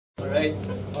Alright.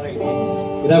 Okay.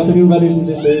 Good afternoon, brothers and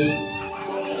sisters.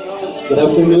 Good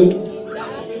afternoon.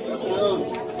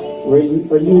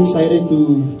 Are you excited to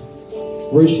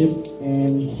worship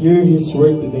and hear His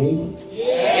word today?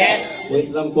 Yes! Wait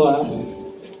lang po ha.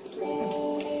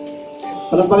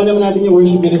 Palampakan naman natin yung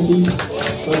worship ministry.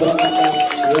 Sobrang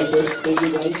worship. Thank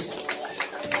you guys.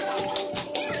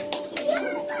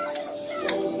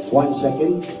 1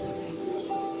 second.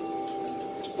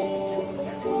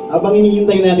 Habang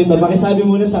hinihintay natin ito, pakisabi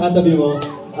muna sa katabi mo,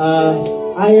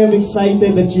 I am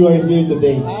excited that you are here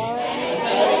today.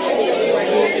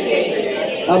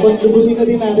 Tapos lubusin na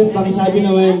din natin, pakisabi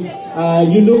naman,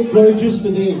 you look gorgeous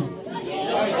today.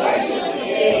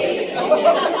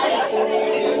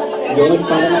 Yun,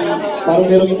 parang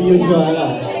merong hindi yun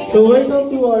Joanna. So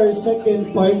welcome to our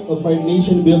second part of our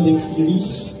nation building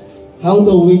series, How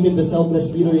to Awaken the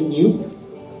Selfless Leader in You.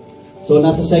 So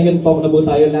nasa second talk na po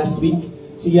tayo last week.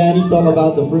 Si Yanni talked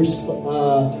about the first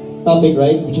topic,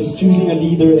 right? Which is choosing a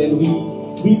leader, and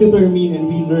we determine and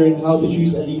we learn how to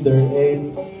choose a leader.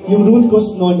 And yung root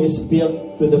cause nun is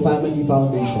built to the family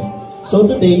foundation. So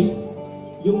today,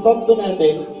 yung talk to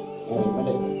natin,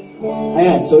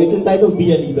 ayan, so it's entitled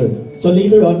Be a Leader. So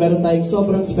later on, meron tayong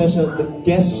sobrang special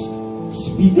guest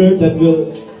speaker that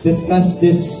will discuss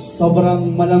this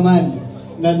sobrang malaman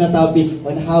na topic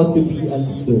on how to be a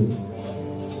leader.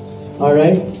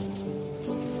 Alright?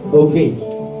 Okay.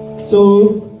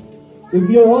 So, if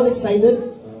we are all excited,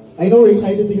 I know we're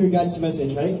excited to hear God's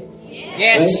message, right?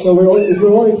 Yes! Right? So if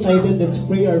we're all excited, let's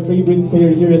pray our favorite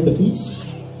prayer here at the feast.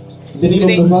 In the name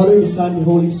of the Father, the Son, and the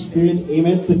Holy Spirit.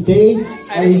 Amen. Today,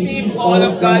 I receive all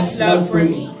of God's love for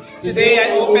me. Today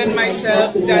I open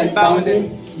myself to the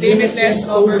unbounded, limitless,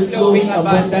 overflowing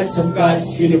abundance of God's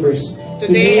universe.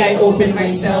 Today I open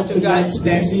myself to God's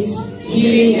blessings,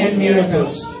 healing, and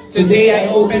miracles. Today I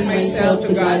open myself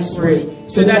to God's word,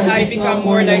 so that I become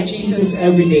more like Jesus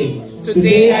every day.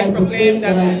 Today I proclaim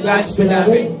that I am God's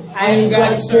beloved, I am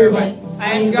God's servant,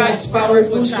 I am God's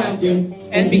powerful champion,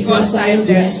 and because I am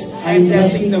blessed, I am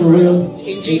blessing the world.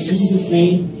 In Jesus'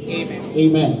 name, amen.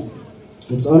 Amen.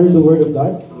 Let's honor the word of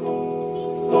God.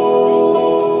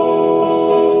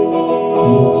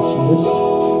 Jesus.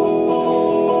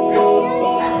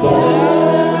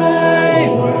 Thy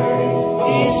word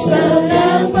is a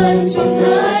lamp unto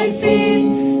my feet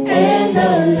and a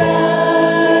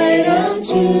light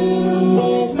unto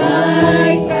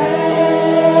my path.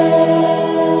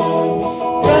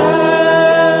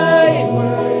 Thy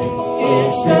word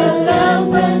is a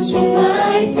lamp unto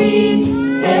my feet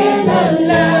and a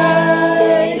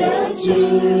light unto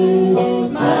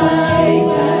my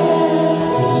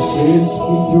path. Spirit,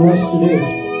 speak through us today.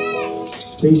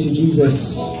 Praise you,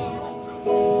 Jesus.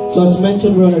 So as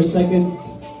mentioned, we're on our second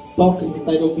talk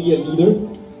entitled Be a Leader.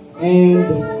 And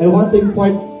I want to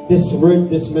impart this word,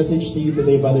 this message to you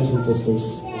today, brothers and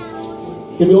sisters.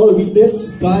 Can we all read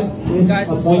this? God is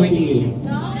appointing you.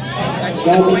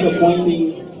 God is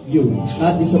appointing you. He's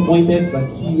not disappointed, but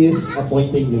He is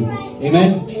appointing you.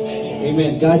 Amen?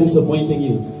 Amen. God is appointing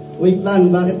you. Wait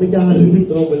lang, bakit nagkakaroon ng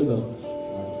trouble to?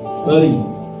 Sorry.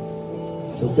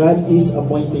 So God is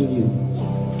appointing you.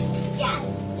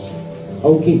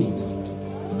 Okay.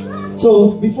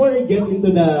 So, before I get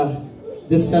into the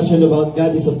discussion about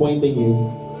God is appointing you,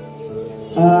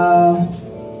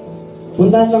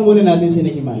 puntahan lang muna natin si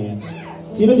Nehemiah.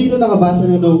 Sino dito nakabasa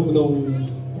na nung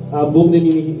book na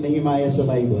ni Nehemiah sa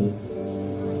Bible?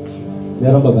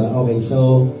 Meron ba ba? Okay,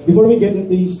 so, before we get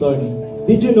into his story,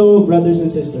 did you know, brothers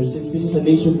and sisters, since this is a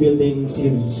nation building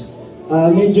series,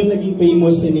 medyo naging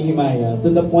famous si Nehemiah to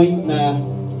the point na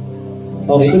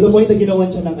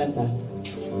ginawan siya ng kanta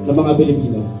ng mga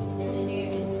Pilipino.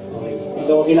 Okay.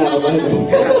 Hindi ko kinakabahan.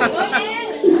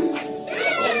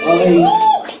 Okay.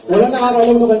 Wala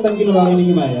nakakaalam ng kantang ginawa ni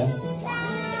Nehemiah?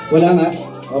 Wala nga?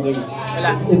 Okay.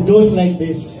 Wala. It goes like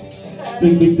this.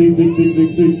 Dig, dig, dig, dig, dig,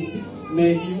 dig, dig.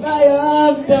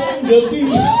 Nehemiah of the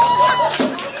beast.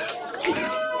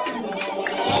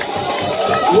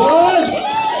 What?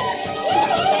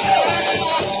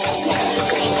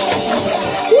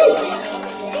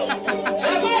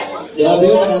 Grabe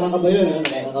yun, nakakaba yun.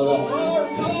 Nakakaba.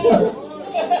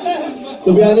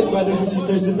 To be honest, brothers and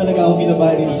sisters, din talaga ako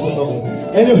kinabahan ni Lisa Toko.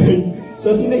 Anyway,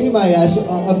 so si Nehemiah,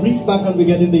 a brief background we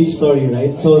get into his story,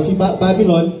 right? So si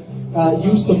Babylon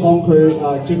used to conquer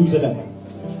Jerusalem.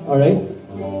 Alright?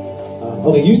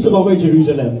 Okay, used to conquer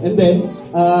Jerusalem. And then,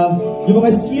 yung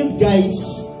mga skilled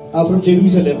guys from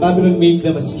Jerusalem, Babylon made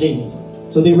them a slave.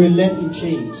 So they were left in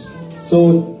chains.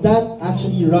 So that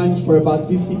actually runs for about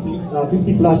 50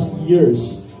 plus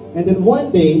years. And then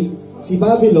one day, si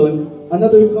Babylon,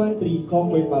 another country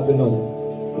conquered Babylon.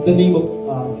 The name of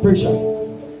Persia.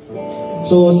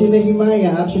 So si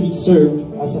Nehemiah actually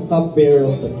served as a cupbearer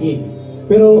of the king.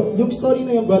 Pero yung story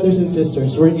na yung brothers and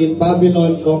sisters, wherein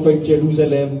Babylon conquered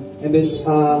Jerusalem and then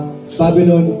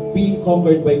Babylon being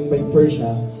conquered by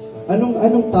Persia,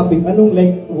 anong topic,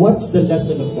 what's the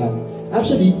lesson of that?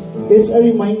 Actually, it's a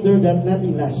reminder that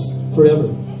nothing lasts forever.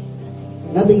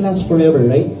 Nothing lasts forever,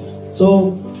 right?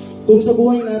 So, kung sa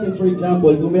buhay natin, for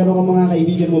example, kung meron kang mga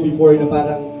kaibigan mo before na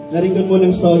parang narinig mo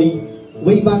ng story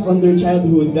way back on their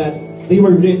childhood that they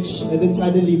were rich and then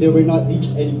suddenly they were not rich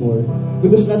anymore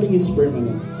because nothing is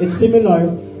permanent. It's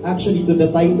similar actually to the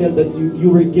title that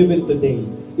you were given today.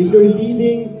 If you're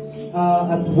leading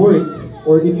at work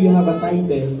or if you have a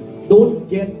title,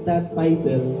 don't get that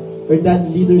title or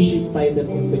that leadership title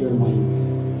into your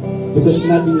mind because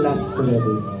nothing lasts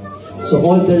forever. So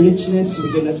all the richness,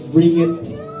 we cannot bring it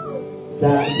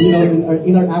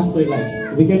in our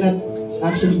afterlife. We cannot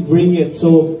actually bring it.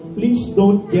 So please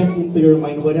don't get into your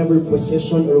mind whatever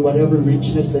position or whatever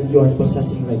richness that you are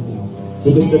possessing right now.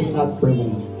 Because that's not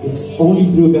permanent. It's only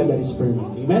through God that is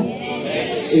permanent. Amen?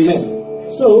 Yes.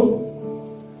 Amen. So,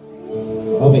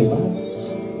 okay.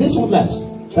 This won't last.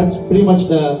 That's pretty much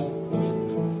the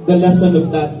lesson of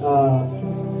that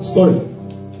story.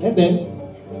 And then,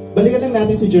 balikan lang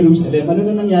natin si Jerusalem. Ano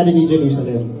na nangyari ni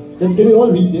Jerusalem? Can we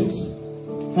all read this?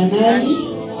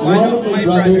 Hanani, one of my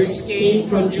brothers, came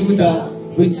from Judah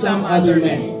with some other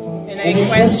men. And I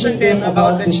questioned them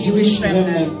about the Jewish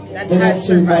remnant that had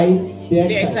survived the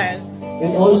exile,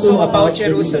 and also about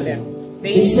Jerusalem.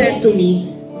 They said to me,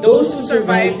 those who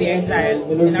survived the exile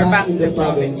and are back in the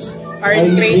province are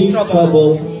in great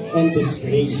trouble and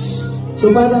disgrace.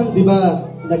 So parang, di ba,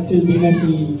 nagsilbi na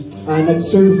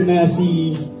nag-serve na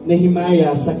si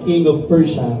Nehemiah sa king of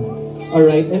Persia.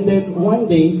 Alright, and then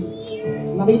one day,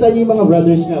 nakita niya yung mga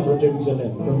brothers niya from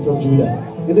Jerusalem, from Judah.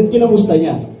 And then kinamusta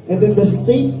niya. And then the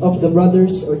state of the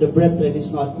brothers or the brethren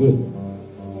is not good.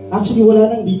 Actually, wala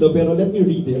lang dito, pero let me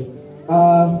read it.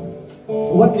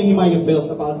 What Nehemiah felt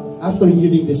about after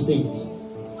hearing this state.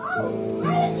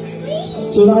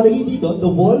 So nakalagay dito,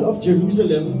 the wall of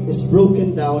Jerusalem is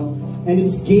broken down and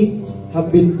its gates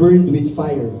have been burned with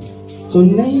fire. So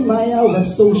Nehemiah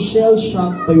was so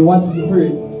shell-shocked by what he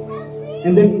heard.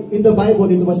 And then in the Bible,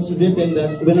 it was written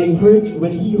that when he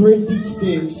heard these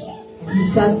things, he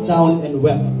sat down and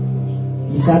wept.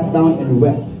 He sat down and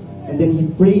wept. And then he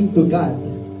prayed to God.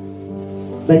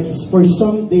 Like for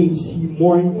some days, he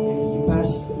mourned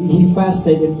and he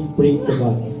fasted and he prayed to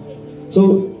God.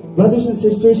 So, brothers and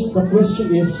sisters, the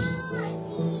question is,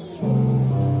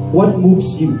 what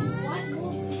moves you?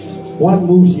 What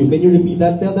moves you? Can you repeat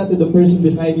that? Tell that to the person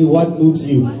beside you. What moves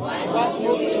you?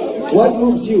 What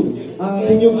moves you?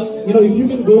 Can you if you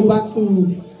can go back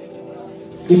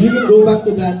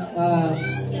to that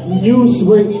news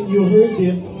wherein you heard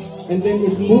it, and then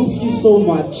it moves you so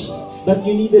much that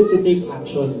you needed to take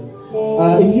action.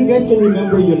 If you guys can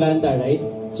remember Yolanda, right?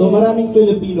 So many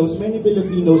Filipinos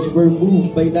were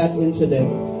moved by that incident,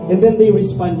 and then they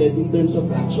responded in terms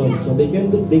of action. So they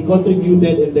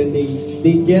contributed, and then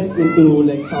they get into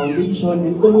like foundation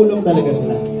and tumulong talaga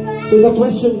sila. So the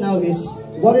question now is,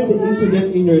 what are the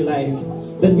incidents in your life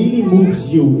that really moves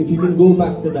you? If you can go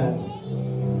back to that.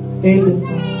 And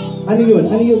ano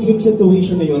yung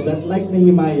situation na yun that like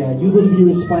Nehemiah, you will be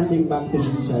responding back to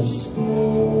Jesus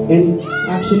and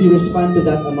actually respond to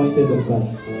that anointed of God.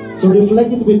 So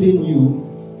reflect it within you.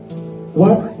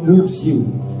 What moves you?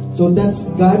 So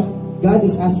that's God. God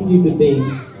is asking you today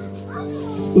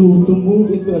to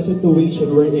move into a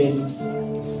situation wherein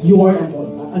you are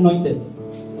anointed.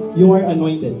 You are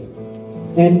anointed.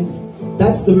 And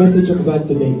that's the message of God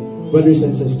today, brothers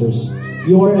and sisters.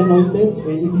 You are anointed,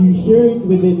 and if you hear it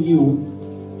within you,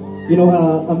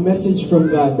 a message from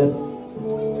God that,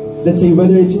 let's say,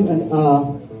 whether it's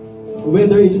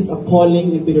a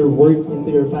calling into your work,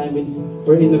 into your family,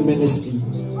 or in the ministry,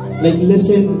 like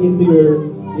listen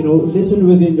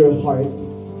within your heart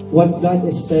what God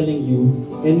is telling you,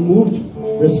 and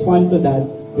respond to that,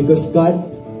 because God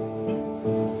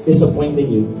is appointing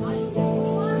you.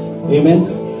 Amen?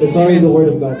 That's already the word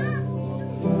of God.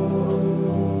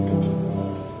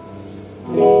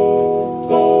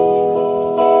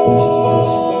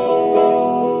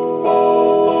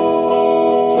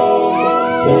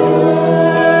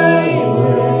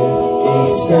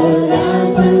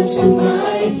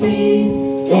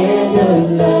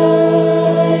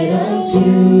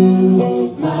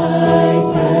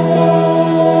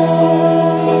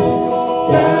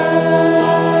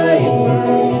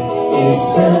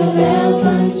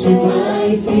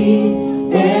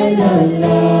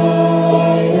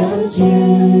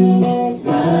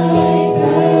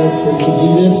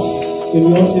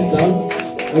 sit down,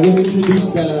 I will introduce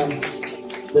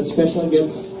the special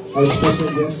guest, our special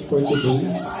guest for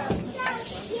today.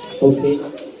 Okay.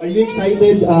 Are you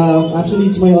excited? Actually,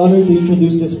 it's my honor to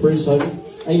introduce this person.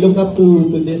 I look up to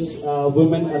this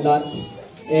woman a lot.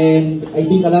 And I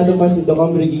think a lot of us in the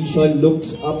congregation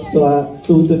looks up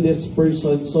to this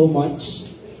person so much.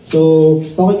 So,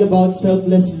 talking about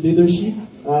selfless leadership,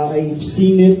 I've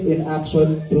seen it in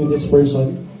action through this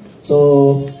person.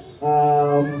 So,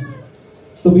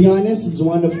 to be honest, it's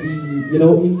one of the,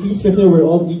 in peace kasi we're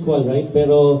all equal, right?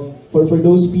 Pero for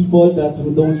those people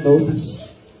who don't know,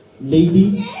 this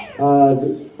lady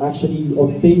actually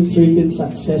obtained certain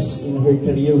success in her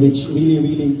career, which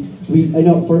really, I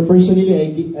know, for personally, I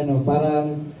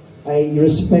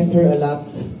respect her a lot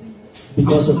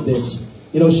because of this.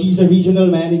 She's a regional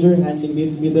manager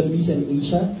handling Middle East and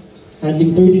Asia,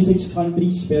 handling 36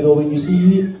 countries. Pero when you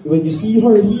see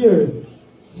her here,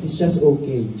 she's just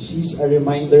okay. She's a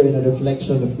reminder and a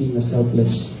reflection of being a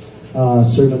selfless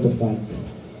servant of God.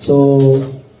 So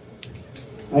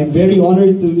I'm very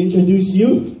honored to introduce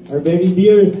you, our very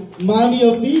dear Mommy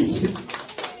of Peace,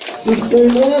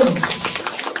 Sister Nebs.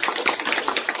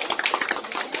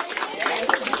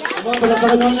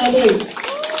 Palakpakan naman natin.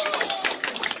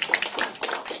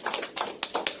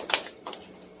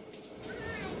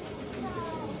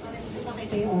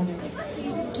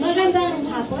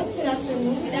 Magandang hapon. Good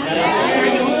afternoon.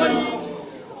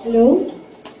 Hello?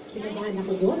 Kinabahan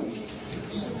ako doon.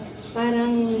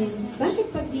 Parang,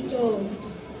 bakit pag dito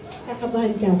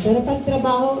kakabahan ka? Pero pag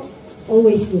trabaho,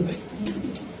 always good.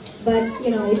 But,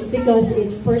 it's because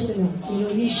it's personal.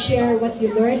 You share what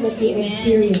you learn, what you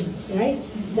experience, right?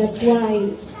 That's why,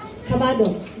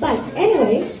 kabado. But,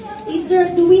 anyway,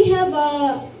 do we have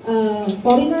a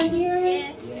foreigner here?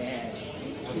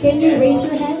 Yes. Can you raise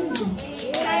your hand?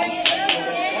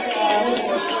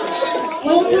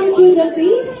 Welcome to the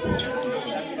feast.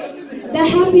 The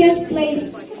happiest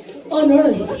place on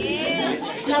earth.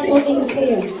 Not only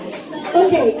here.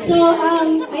 Okay, so I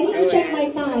need to check my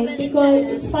time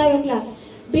because it's 5 o'clock.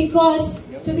 Because,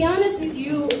 to be honest with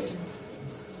you,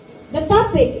 the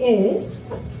topic is,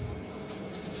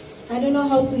 I don't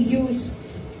know how to use,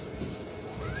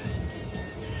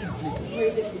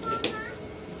 where is it?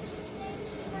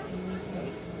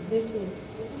 This is,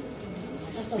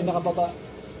 Pinakababa.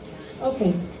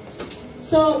 okay.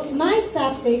 So, my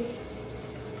topic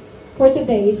for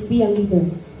today is be a leader.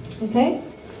 Okay?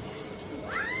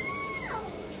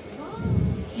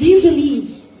 Do you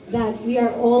believe that we are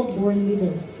all born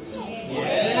leaders?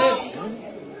 Yes.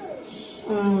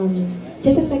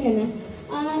 Just a second.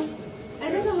 I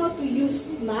don't know how to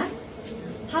use Mac.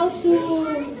 How to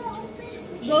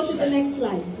go to the next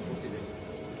slide.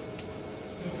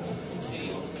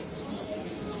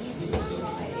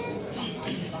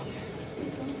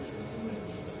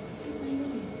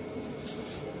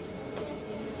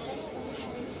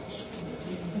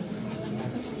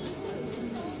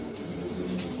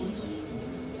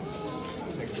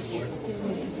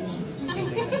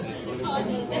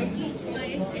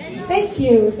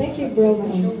 Thank you, bro.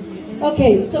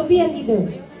 Okay, so be a leader.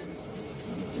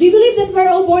 Do you believe that we're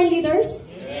all born leaders?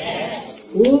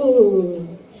 Yes. Ooh.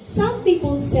 Some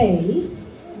people say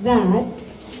that,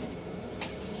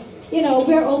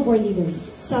 we're all born leaders.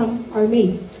 Some are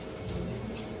made.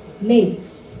 Made.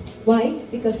 Why?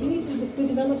 Because you need to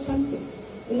develop something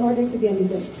in order to be a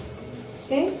leader.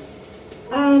 Okay?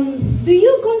 Do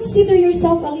you consider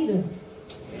yourself a leader?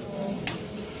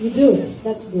 You do.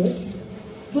 That's good.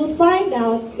 We'll find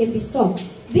out in this talk.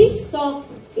 This talk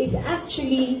is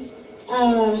actually,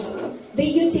 they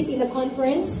use it in a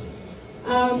conference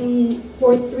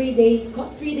for 3 days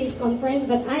conference,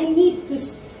 but I need to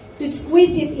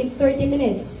squeeze it in 30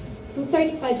 minutes to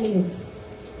 35 minutes.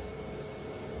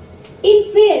 In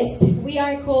FIST, we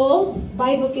are called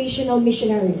bivocational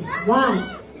missionaries.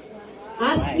 Why?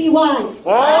 Ask me why.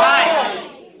 Why?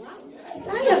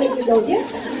 I haven't you know yet.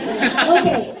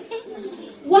 Okay.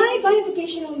 Why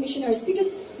bivocational missionaries?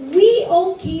 Because we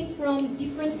all came from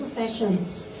different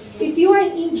professions. If you are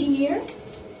an engineer,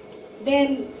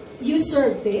 then you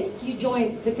serve FIST, you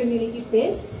join the community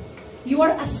FIST. You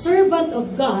are a servant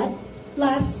of God,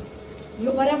 plus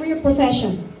whatever your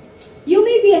profession. You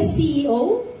may be a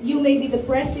CEO, you may be the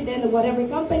president of whatever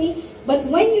company, but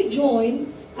when you join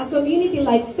a community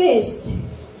like FIST,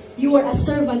 you are a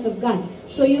servant of God.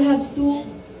 So you have 2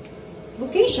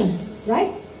 vocations,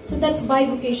 right? So that's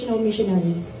bivocational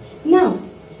missionaries. Now,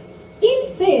 in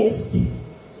FIST,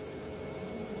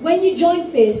 when you join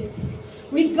FIST,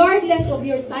 regardless of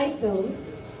your title,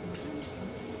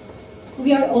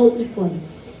 we are all equal.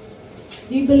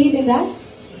 Do you believe in that?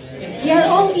 Yes. We are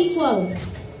all equal.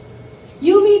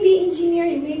 You may be engineer,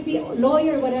 you may be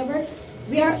lawyer, whatever.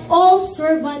 We are all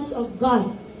servants of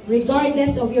God,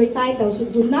 regardless of your title. So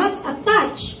do not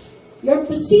attach your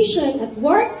position at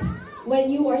work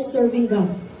when you are serving God.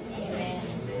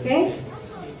 Okay?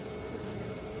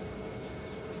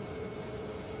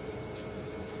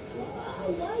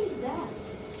 Why is that?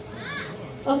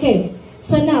 Okay,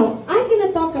 so now I'm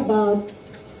gonna talk about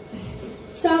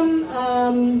some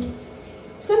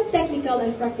technical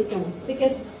and practical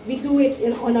because we do it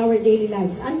on our daily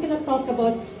lives. I'm gonna talk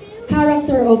about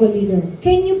character of a leader.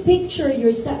 Can you picture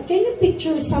yourself? Can you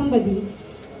picture somebody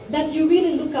that you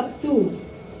really look up to,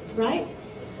 right?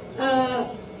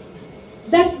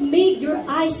 That made your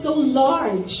eyes so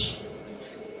large,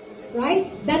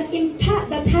 right? That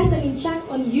has an impact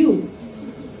on you.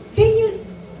 Can you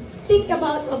think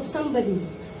of somebody?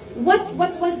 What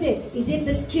was it? Is it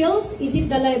the skills? Is it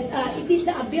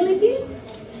the abilities?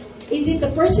 Is it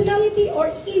the personality, or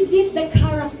is it the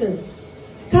character?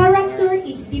 Character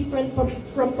is different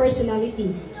from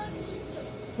personality.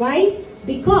 Why?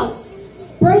 Because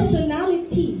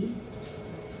personality,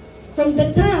 from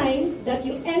the time that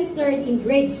you entered in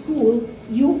grade school,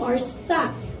 you are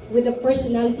stuck with the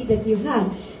personality that you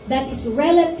have that is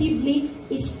relatively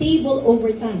stable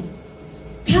over time.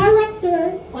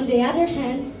 Character, on the other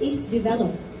hand, is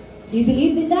developed. Do you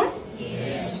believe in that?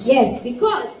 Yes. Yes,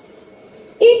 because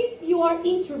if you are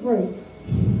introvert,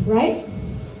 right?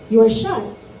 You are shy.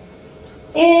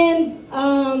 And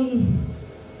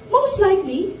most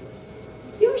likely,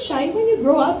 you're shy when you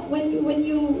grow up, when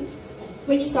you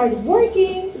started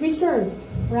working, reserved,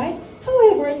 right?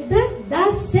 However, that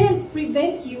doesn't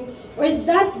prevent you, or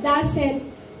that doesn't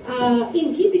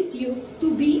inhibits you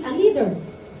to be a leader.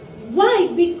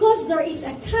 Why? Because there is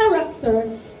a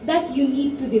character that you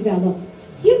need to develop.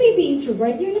 You may be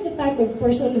introvert. You're not the type of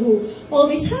person who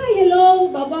always, hi, hello,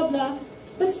 blah, blah, blah.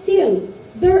 But still,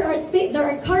 there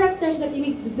are characters that you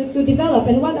need to develop.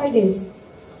 And what are these?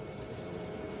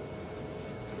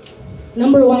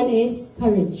 Number one is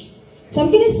courage. So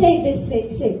I'm going to say this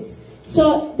six.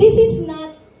 So this is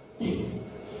not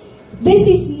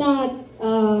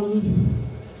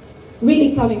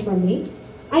really coming from me.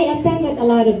 I attended a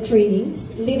lot of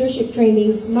trainings, leadership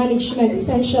trainings, management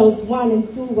essentials 1 and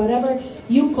 2, whatever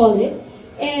you call it.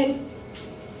 And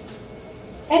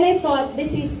I thought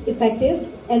this is effective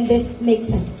and this makes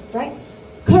sense, right?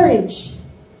 Courage.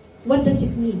 What does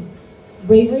it mean?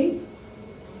 Bravery.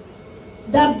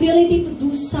 The ability to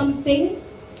do something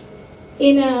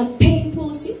in a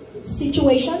painful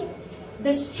situation.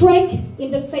 The strength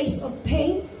in the face of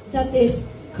pain. That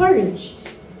is courage.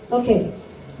 Okay.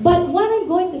 But what I'm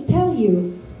going to tell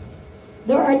you,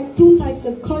 there are 2 types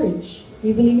of courage.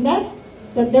 You believe that?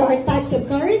 That there are types of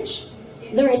courage?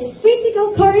 There is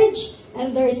physical courage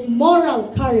and there is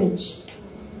moral courage.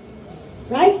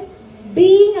 Right?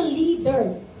 Being a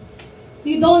leader,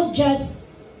 you don't just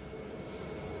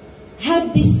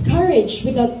have this courage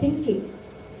without thinking.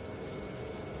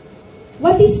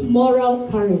 What is moral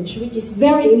courage? Which is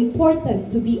very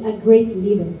important to be a great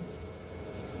leader.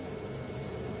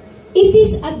 It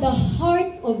is at the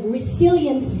heart of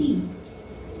resiliency.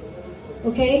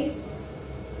 Okay?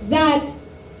 That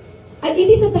it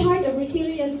is at the heart of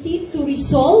resiliency to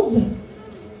resolve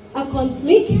a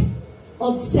conflict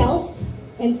of self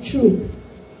and truth.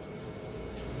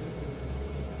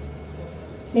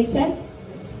 Make sense?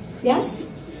 Yes?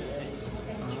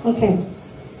 Okay.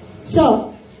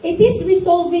 So, it is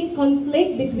resolving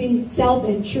conflict between self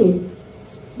and truth.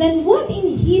 Then what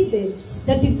inhibits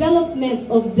the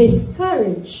development of this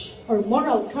courage or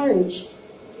moral courage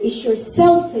is your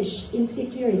selfish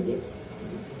insecurities.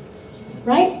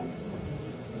 Right?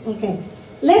 Okay.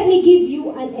 Let me give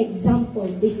you an example.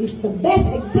 This is the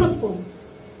best example.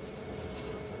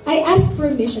 I asked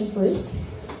permission first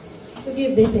to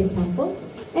give this example,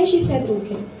 and she said,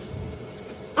 okay.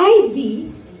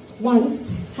 Ivy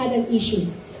once had an issue.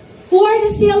 Who are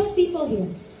the salespeople here?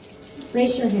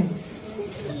 Raise your hand.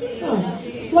 Oh,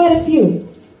 quite a few.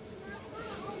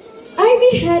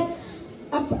 Ivy had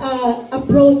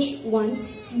approached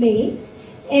once May,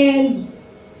 and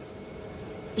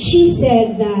she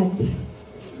said that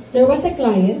there was a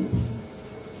client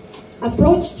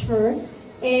approached her,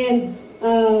 and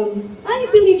I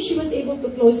believe she was able to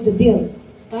close the deal,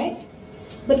 right?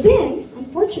 But then,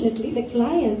 unfortunately, the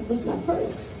client was not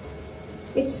hers.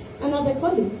 It's another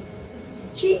colleague.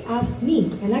 She asked me,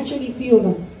 and actually a few of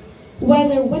us,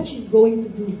 whether what she's going to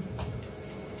do.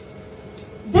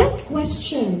 That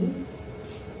question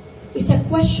is a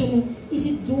question of, is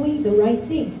it doing the right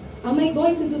thing? Am I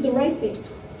going to do the right thing?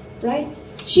 Right?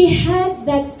 She had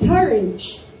that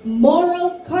courage,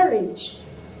 moral courage,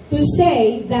 to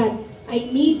say that I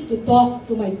need to talk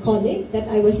to my colleague that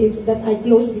I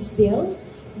closed this deal.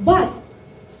 But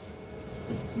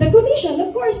the commission,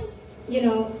 of course,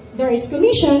 there is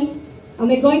commission. Am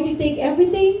I going to take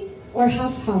everything or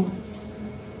half-half?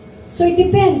 So it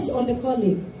depends on the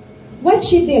colleague. What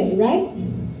she did, right?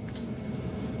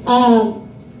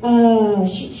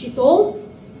 She told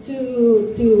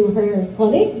to her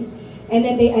colleague, and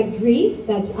then they agree.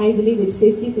 I believe it's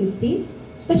 50-50.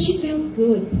 But she felt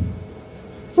good.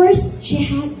 First, she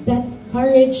had that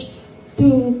courage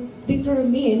to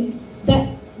determine that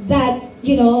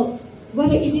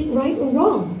whether is it right or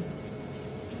wrong.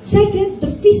 Second, the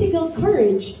physical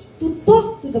courage to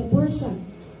talk to the person,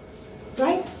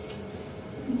 right?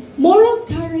 Moral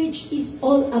courage is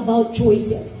all about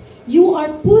choices. You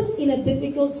are put in a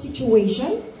difficult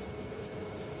situation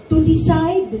to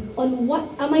decide on what,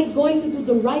 am I going to do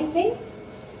the right thing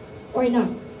or not?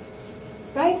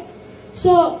 Right?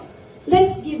 So,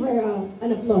 let's give her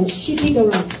an applause. She did the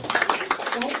right.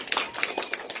 Right?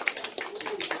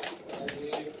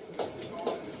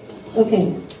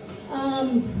 Okay.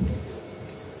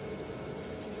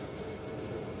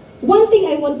 One thing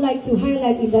I would like to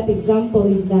highlight in that example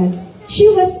is that she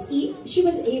was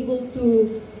able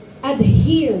to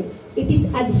adhere. It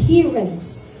is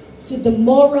adherence to the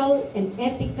moral and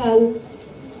ethical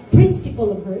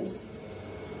principle of hers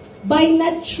by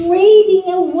not trading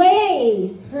away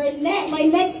my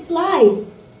next slide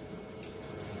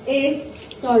is,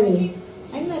 sorry,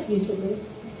 I'm not used to this,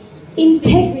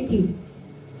 integrity.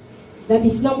 That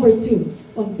is number 2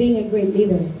 of being a great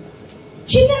leader.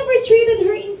 She never treated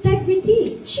her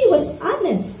integrity. She was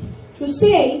honest to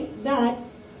say that,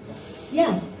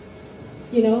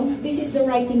 this is the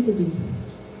right thing to do.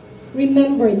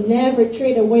 Remember, never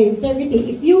trade away integrity.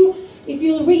 If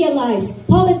you realize,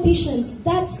 politicians,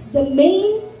 that's the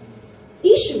main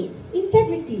issue,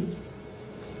 integrity.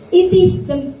 It is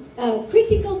the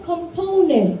critical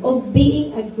component of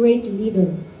being a great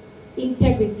leader,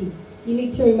 integrity. You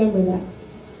need to remember that.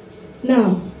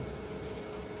 Now,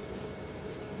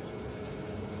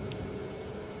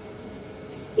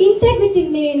 integrity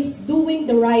means doing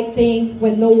the right thing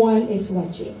when no one is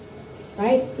watching,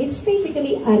 right? It's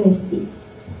basically honesty.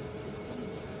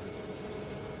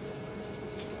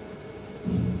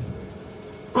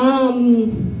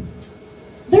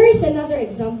 There is another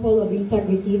example of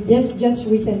integrity just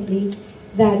recently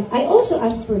that I also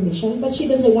asked permission, but she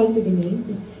doesn't want to be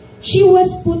named. She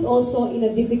was put also in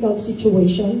a difficult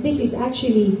situation. This is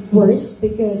actually worse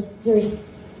because there's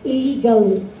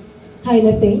illegal kind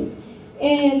of thing.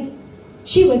 And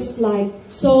she was like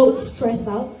so stressed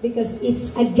out because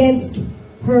it's against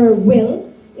her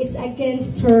will. It's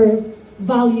against her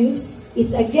values.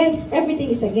 It's against, everything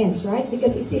is against, right?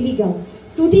 Because it's illegal.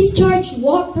 To discharge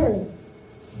water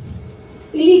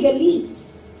illegally.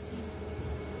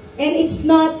 And it's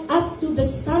not up to the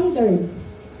standard.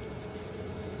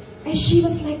 And she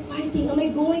was like fighting, am I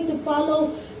going to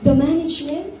follow the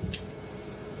management?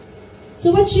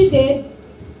 So what she did,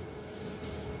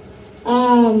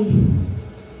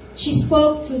 she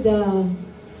spoke to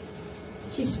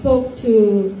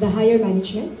the higher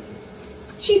management.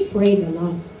 She prayed a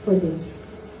lot for this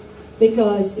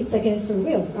because it's against her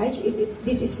will, right?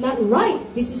 This is not right.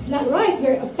 This is not right.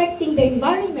 We're affecting the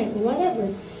environment or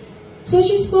whatever. So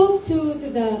she spoke to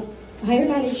the higher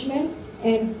management,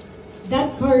 and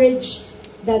that courage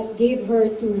that gave her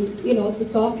to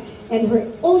talk, and her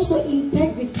also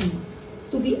integrity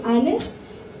to be honest,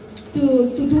 to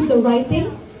do the right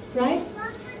thing, right,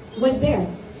 was there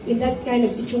in that kind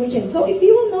of situation. So if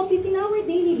you will notice in our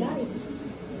daily lives,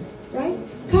 right,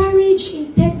 courage,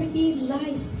 integrity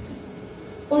lies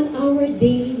on our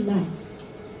daily lives.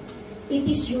 It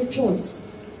is your choice.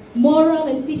 Moral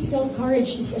and physical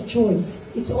courage is a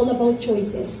choice. It's all about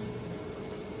choices.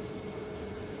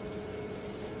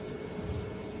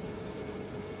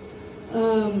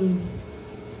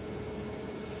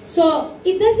 So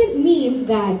it doesn't mean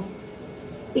that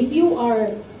if you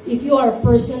are a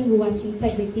person who has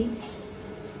integrity,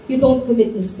 you don't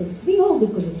commit mistakes. We all do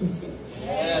commit mistakes.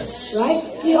 Yes.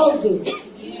 Right? We all do.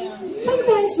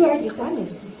 Sometimes we are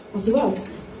dishonest as well.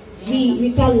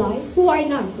 We tell lies. Who are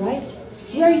not, right?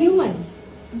 We are human.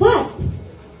 But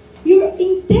your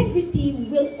integrity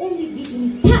will only be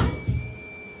intact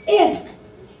if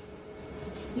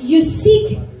you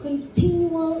seek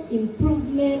continual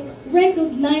improvement,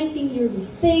 recognizing your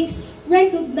mistakes,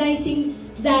 recognizing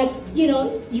that you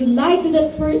lied to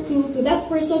that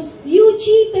person, you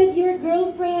cheated your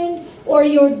girlfriend or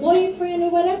your boyfriend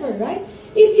or whatever, right?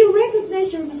 If you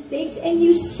recognize your mistakes and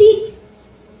you seek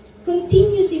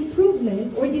continuous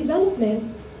improvement or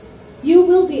development, you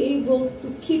will be able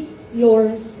to keep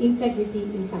your integrity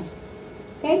intact.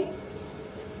 Okay?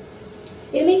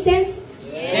 It makes sense?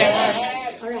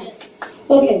 Yes. Alright.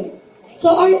 Okay.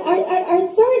 So our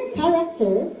third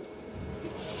character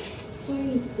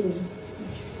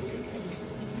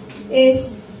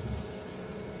is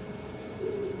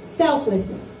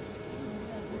selflessness.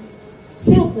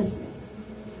 Selflessness.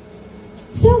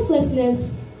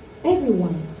 Selflessness,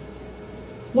 everyone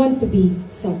want to be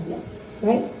selfless,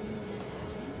 right?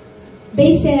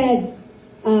 They said,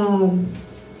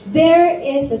 there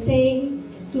is a saying,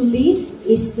 to lead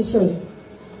is to serve.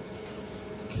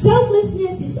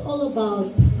 Selflessness is all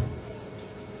about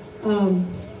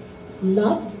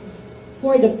love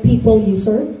for the people you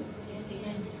serve,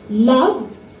 love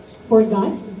for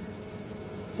God,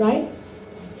 right?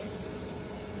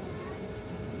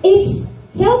 It's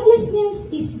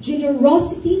selflessness is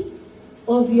generosity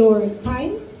of your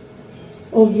time,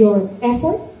 of your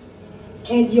effort,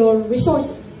 and your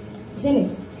resources, isn't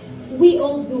it? We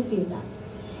all do feel that.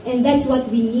 And that's what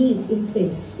we need in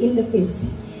the feast,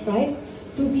 right?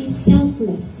 To be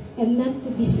selfless and not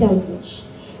to be selfish.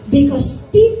 Because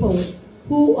people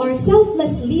who are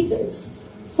selfless leaders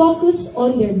focus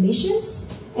on their missions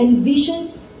and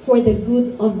visions for the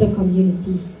good of the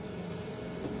community.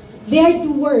 They are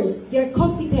doers, they are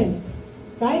competent,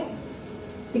 right?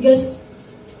 Because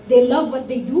they love what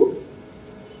they do.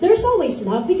 There's always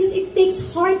love because it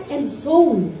takes heart and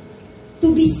soul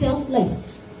to be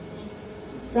selfless,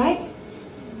 right?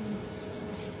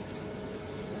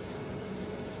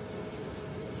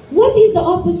 What is the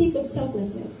opposite of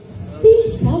selflessness? Being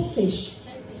selfish.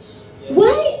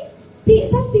 Why?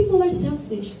 Some people are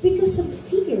selfish because of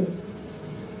fear,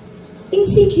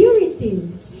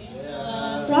 insecurities,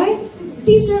 right?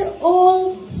 These are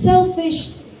all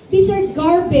selfish. These are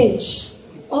garbage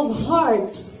of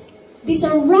hearts. These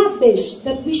are rubbish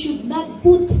that we should not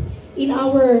put in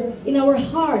our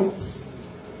hearts.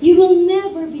 You will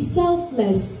never be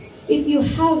selfless if your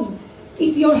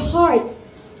heart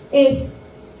is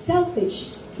selfish.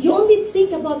 You only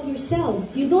think about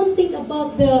yourselves. You don't think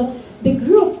about the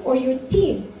group or your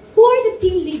team. Who are the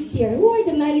team leads here? Who are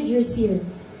the managers here?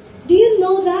 Do you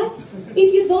know that?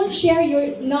 If you don't share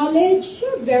your knowledge,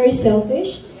 you're very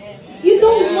selfish. You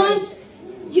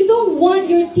don't want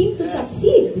your team to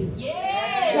succeed.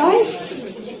 Right?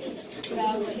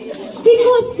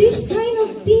 Because this kind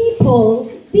of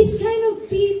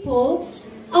people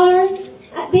are,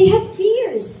 they have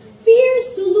fears.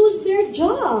 Fears to lose their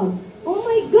job. Oh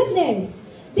my goodness.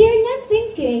 They're not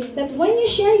thinking that when you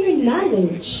share your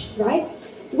knowledge, right?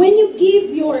 When you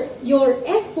give your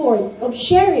effort of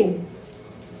sharing,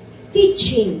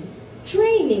 teaching,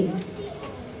 training,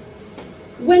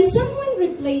 when someone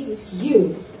replaces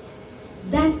you,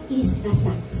 that is a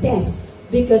success.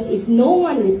 Because if no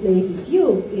one replaces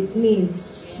you, it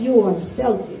means you are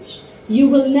selfish. You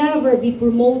will never be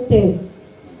promoted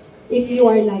if you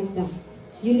are like that.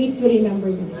 You need to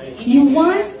remember that. You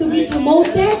want to be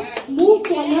promoted, move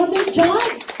to another job,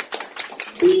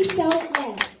 be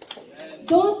selfless.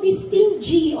 Don't be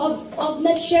stingy of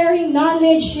not sharing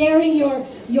knowledge, sharing your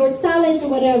talents or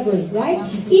whatever, right?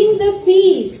 In the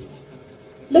feast,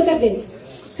 look at this.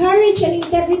 Courage and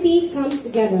integrity comes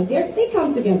together. They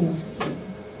come together.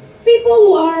 People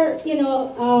who are,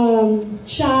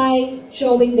 shy,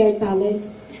 showing their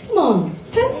talents, come on,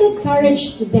 have the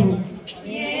courage to dance.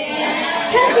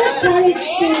 Have the courage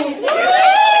to be,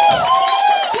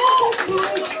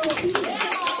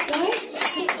 right?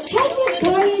 Have the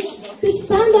courage to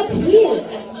stand up here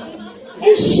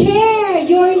and share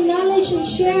your knowledge and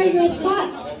share your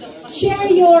thoughts, share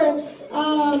your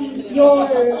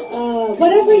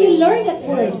whatever you learned at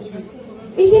work.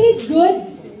 Isn't it good?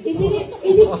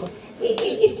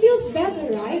 It feels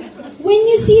better, right? When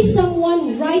you see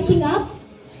someone rising up,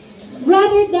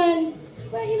 rather than,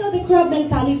 the crab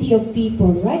mentality of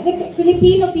people, right? The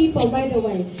Filipino people, by the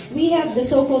way, we have the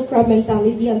so-called crab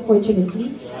mentality,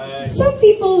 unfortunately. Some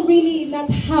people really not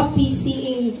happy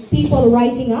seeing people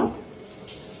rising up,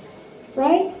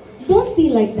 right? Don't be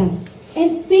like that.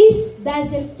 And faith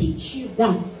doesn't teach you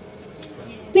that.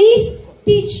 Faith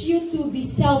teach you to be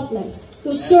selfless,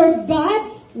 to serve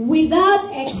God without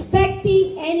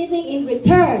expecting anything in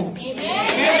return.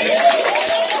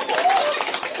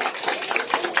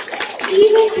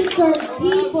 Even to serve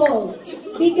people.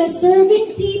 Because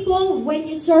serving people, when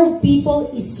you serve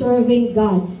people, is serving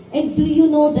God. And do you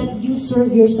know that you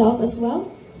serve yourself as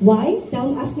well? Why?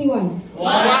 Ask me why.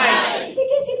 Why?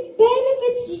 Because it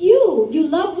benefits you. You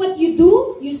love what you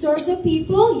do. You serve the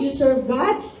people. You serve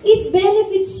God. It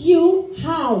benefits you.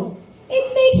 How?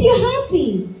 It makes you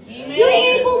happy. You're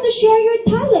able to share your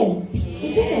talent.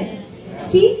 Isn't it?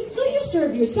 See? So you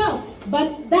serve yourself.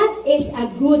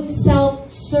 good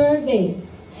self-serving.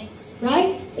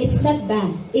 Right? It's not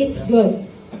bad. It's good.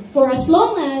 For as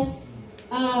long as,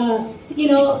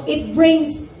 it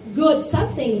brings good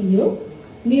something in you,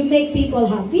 you make people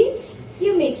happy,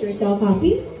 you make yourself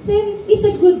happy, then it's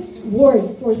a good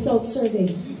word for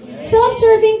self-serving.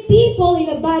 Self-serving people in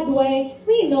a bad way,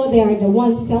 we know they are the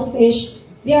ones selfish.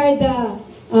 They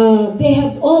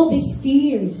have all these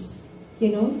fears, We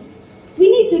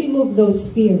need to remove those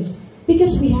fears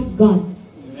because we have God.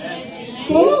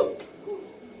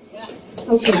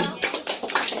 Okay.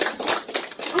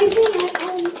 I think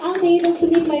I'll be able to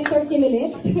meet my 30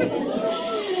 minutes.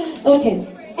 Okay.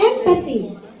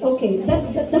 Empathy. Okay.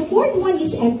 The fourth one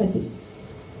is empathy.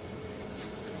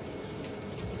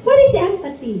 What is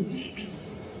empathy?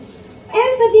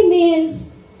 Empathy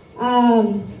means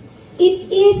it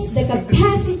is the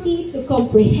capacity to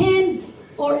comprehend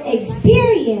or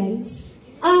experience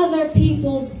other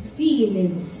people's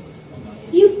feelings.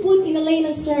 You put, in a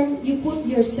layman's term, you put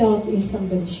yourself in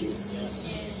somebody's shoes.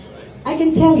 I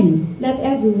can tell you, not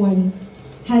everyone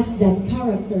has that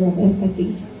character of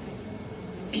empathy.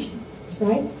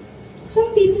 Right?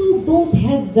 Some people don't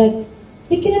have that.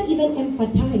 They cannot even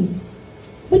empathize.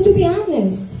 But to be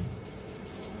honest,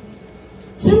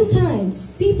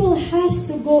 sometimes people have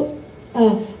to go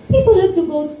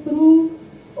through,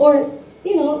 or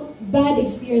bad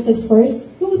experiences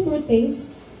first, go through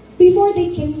things before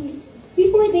they can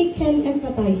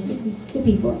empathize to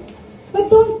people. But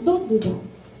don't do that,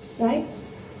 right?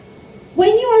 When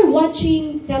you are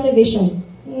watching television,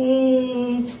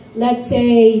 let's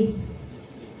say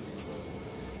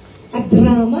a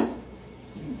drama,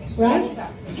 right?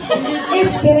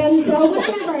 Esperanza,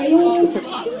 whatever, yung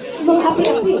mga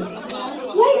api-api.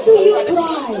 Why do you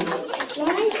cry,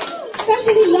 right?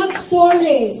 Especially love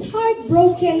stories,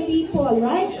 heartbroken people,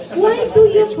 right? Why do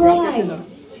you cry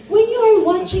when you are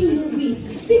watching movies?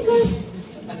 Because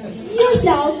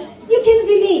yourself, you can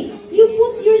relate. You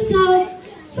put yourself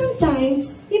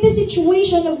sometimes in the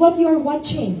situation of what you are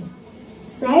watching,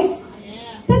 right?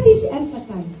 That is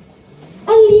empathize.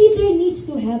 A leader needs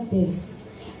to have this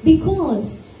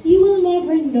because you will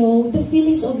never know the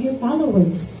feelings of your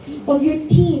followers, of your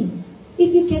team,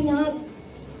 if you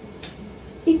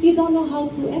don't know how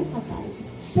to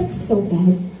empathize. That's so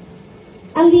bad.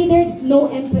 A leader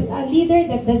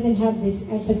that doesn't have this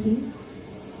empathy,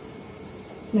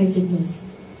 my goodness,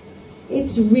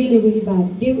 it's really, really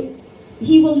bad.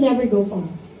 He will never go far.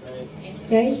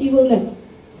 Okay? He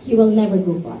will never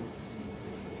go far.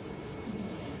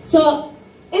 So,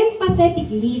 empathetic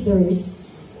leaders,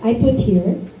 I put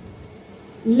here,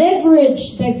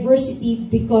 leverage diversity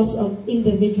because of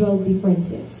individual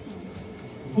differences.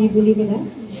 Do you believe in that?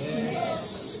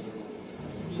 Yes.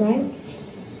 Right?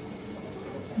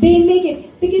 They make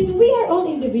it, because we are all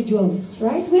individuals,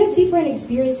 right? We have different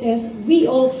experiences.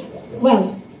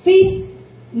 Feast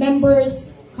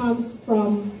members come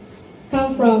from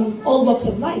all walks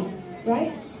of life,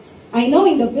 right? I know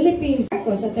in the Philippines,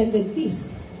 Marcos attended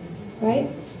Feast, right?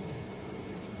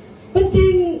 But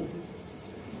then,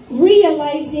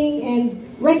 realizing and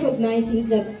recognizing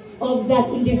that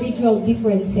individual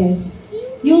differences,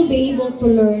 you'll be able to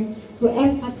learn to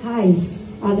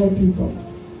empathize other people.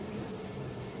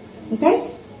 Okay?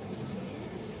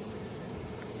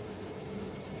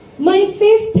 My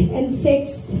fifth and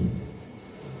sixth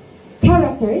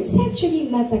character, it's actually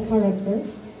not a character,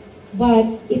 but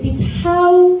it is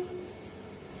how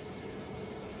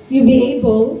you be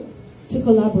able to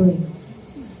collaborate.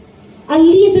 A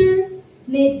leader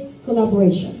needs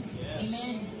collaboration.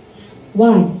 Yes.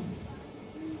 Why?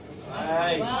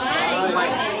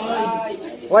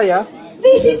 Why, yeah?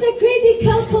 This is a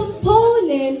critical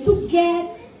component to get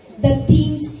the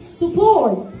team's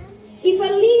support. If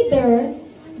a leader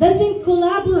doesn't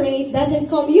collaborate, doesn't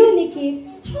communicate,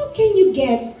 how can you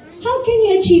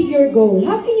achieve your goal?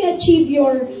 How can you achieve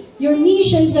your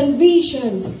missions and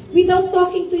visions without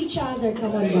talking to each other?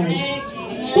 Come on, guys.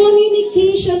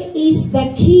 Communication is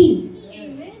the key.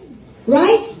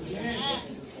 Right?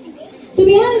 To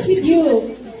be honest with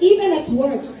you, even at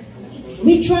work,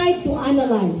 we tried to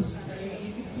analyze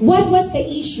what was the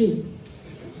issue.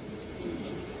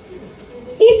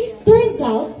 It turns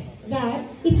out that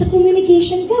it's a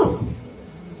communication gap.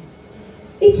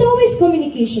 It's always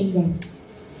communication gap.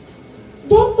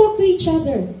 Don't talk to each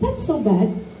other. That's so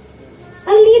bad.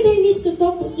 A leader needs to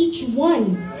talk to each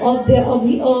one of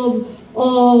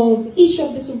each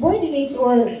of the subordinates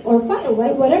or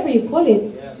follower, whatever you call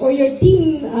it, or your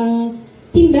team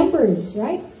members,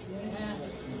 right?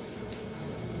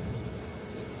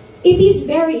 It is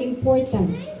very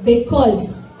important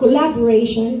because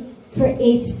collaboration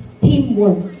creates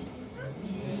teamwork.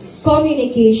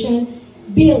 Communication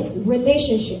builds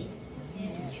relationship.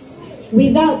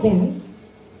 Without them,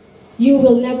 you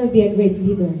will never be a great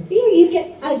leader. You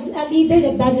get a leader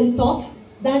that doesn't talk,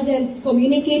 doesn't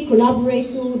communicate,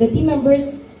 collaborate to the team members.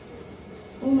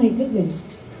 Oh my goodness.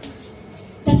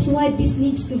 That's why this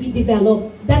needs to be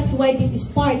developed. That's why this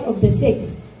is part of the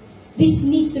 6. This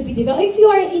needs to be developed. If you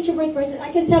are an introvert person,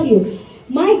 I can tell you,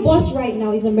 my boss right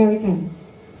now is American.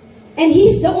 And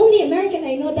he's the only American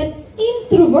I know that's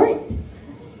introvert.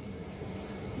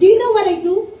 Do you know what I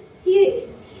do?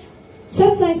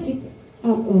 Sometimes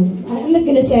I'm not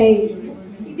gonna say,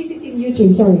 this is in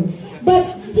YouTube, sorry. But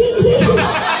I'm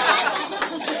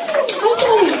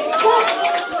sorry. But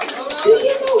do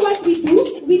you know what we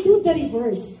do? We do the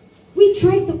reverse. We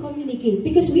try to communicate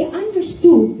because we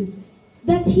understood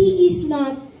that he is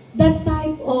not that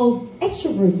type of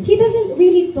extrovert. He doesn't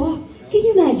really talk. Can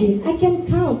you imagine? I can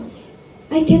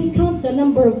count the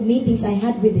number of meetings I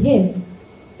had with him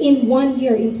in 1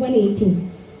 year, in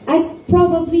 2018. I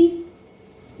probably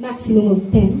maximum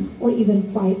of 10 or even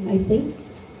 5, I think.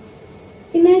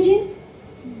 Imagine.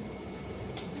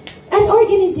 An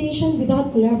organization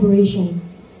without collaboration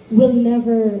will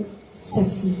never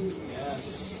succeed.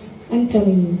 Yes. I'm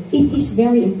telling you, it is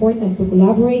very important to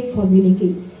collaborate,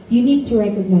 communicate. You need to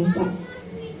recognize that.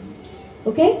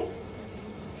 Okay?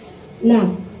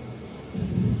 Now,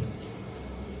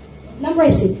 number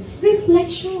 6,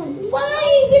 reflection. Why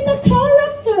is it a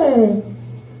character?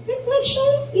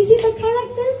 Reflection, is it a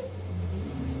character?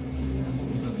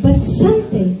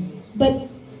 But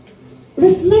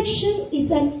reflection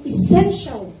is an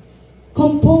essential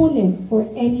component for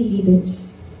any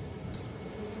leaders.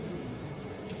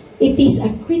 It is a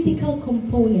critical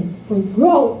component for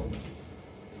growth,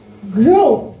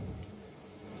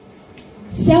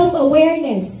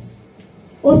 self-awareness,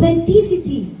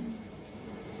 authenticity,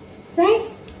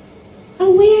 right?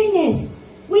 Awareness.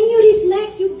 When you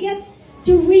reflect, you get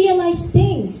to realize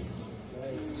things.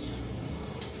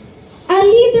 A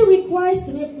leader requires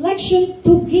reflection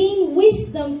to gain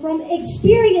wisdom from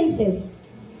experiences.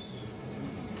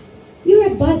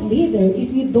 You're a bad leader if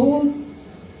you don't,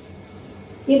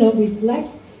 reflect.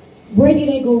 Where did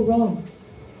I go wrong?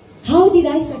 How did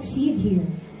I succeed here?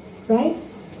 Right?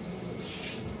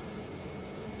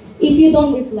 If you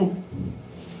don't reflect.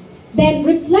 Then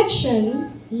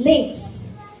reflection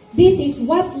links. This is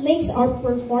what links our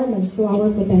performance to our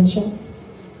potential.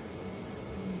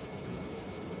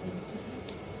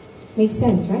 Makes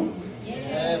sense, right?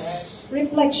 Yes.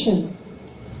 Reflection.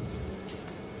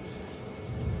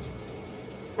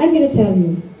 I'm going to tell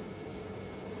you.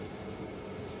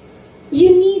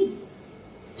 You need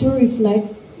to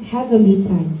reflect, have a me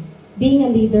time. Being a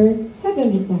leader, have a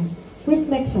me time.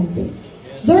 Reflect something.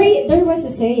 Yes. There was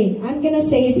a saying. I'm going to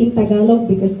say it in Tagalog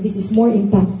because this is more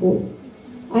impactful.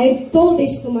 I told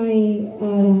this to my,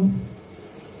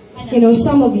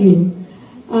 some of you.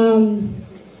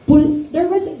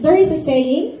 There is a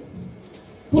saying,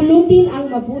 pulutin ang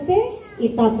mabuti,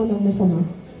 itapon ang masama.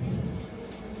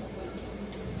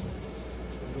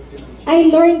 I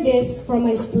learned this from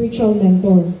my spiritual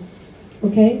mentor.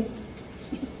 Okay?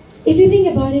 If you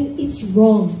think about it, it's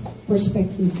wrong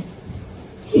perspective.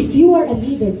 If you are a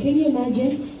leader, can you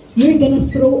imagine? You're gonna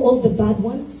throw all the bad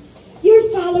ones?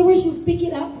 Your followers will pick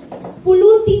it up.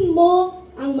 Pulutin mo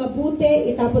ang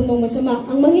mabuti, itapon mong masama.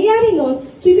 Ang mangyayari nun,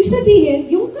 so ibig sabihin,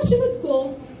 yung kasunod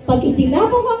ko, pag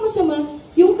itinapon ko ang masama,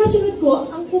 yung kasunod ko,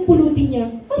 ang pupulutin niya,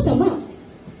 masama.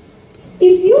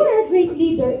 If you are a great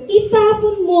leader,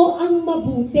 itapon mo ang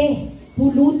mabuti.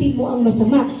 Pulutin mo ang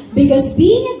masama. Because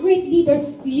being a great leader,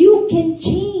 you can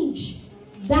change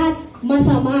that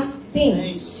masama thing.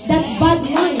 Nice. That bad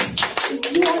ones.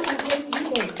 If you are a great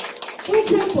leader. For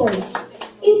example,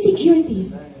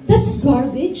 insecurities. That's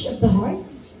garbage of the heart.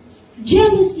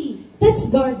 Jealousy.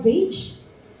 That's garbage.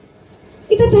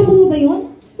 Itatapon mo ba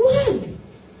yun? Wag.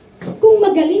 Kung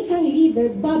magaling kang leader,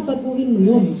 babaguhin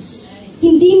mo yun.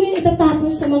 Hindi mo yun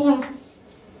itatapon sa mga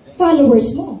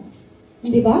followers mo.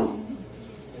 Di ba?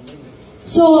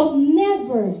 So,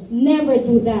 never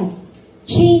do that.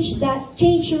 Change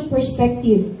your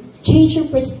perspective. Change your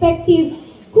perspective.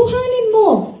 Kuhanin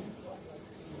mo.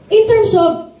 In terms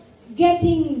of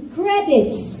getting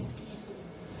credits.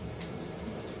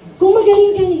 Kung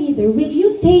magaling kang leader, will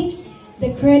you take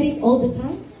the credit all the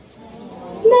time?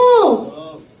 No!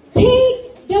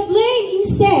 Take the blame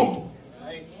instead.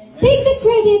 Take the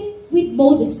credit with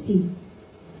modesty.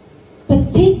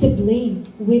 But take the blame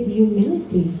with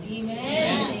humility.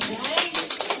 Amen.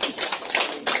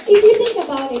 If you think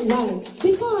about it, why?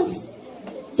 Because,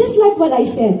 just like what I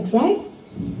said, right?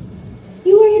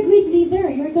 You are a great leader.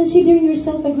 You're considering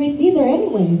yourself a great leader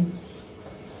anyway.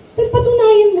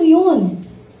 patunayan mo yun.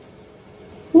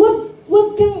 Wag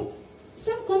kang,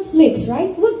 some conflicts,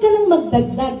 right? Wag ka nang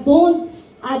magdagdag. Don't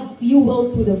add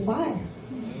fuel to the fire.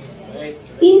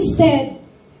 Instead,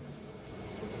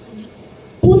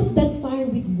 put that fire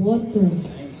with water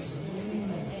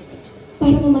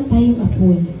para mamatay yung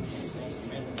apoy.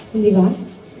 Hindi ba?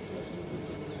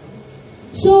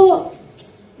 So,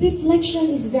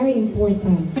 reflection is very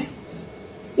important.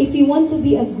 If you want to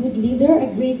be a good leader,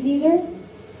 a great leader,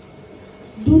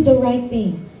 do the right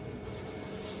thing.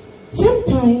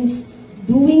 Sometimes,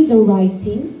 doing the right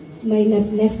thing might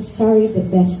not necessarily the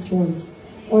best choice.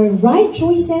 Or right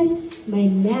choices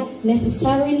might not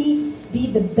necessarily be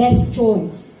the best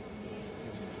choice.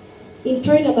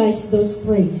 Internalize those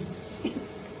phrases.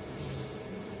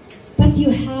 But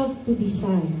you have to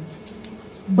decide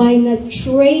by not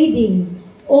trading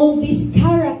all these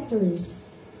characters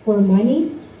for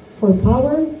money, for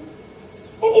power.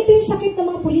 And ito yung sakit ng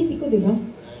mga politiko, di ba?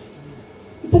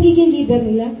 Yung pagiging leader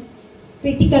nila,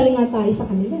 critical nga tayo sa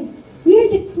kanila. We are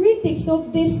the critics of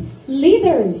these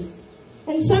leaders.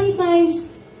 And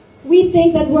sometimes, we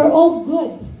think that we're all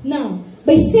good. Now,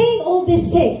 by saying all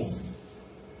these six,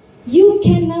 you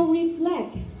can now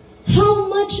reflect how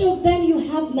much of them you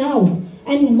have now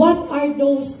and what are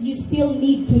those you still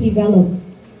need to develop.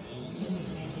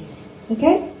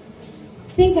 Okay?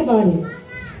 Think about it.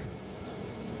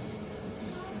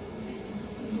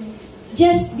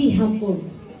 Just be humble.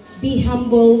 Be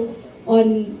humble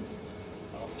on...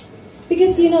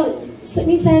 Because, you know,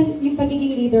 minsan yung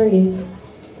pagiging leader is,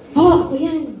 ako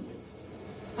yan.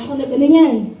 Ako na gano'n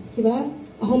yan. Diba?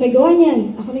 Ako may gawa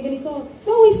niyan. Ako may ganito.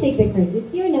 Don't always take the credit.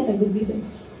 You're not a good leader.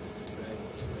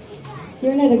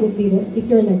 You're not a good leader if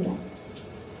you're like that.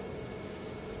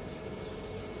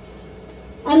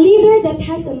 A leader that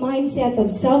has a mindset of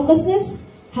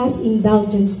selflessness has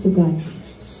indulgence to God.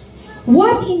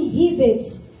 What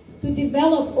inhibits to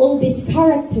develop all these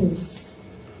characters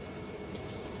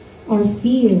are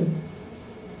fear,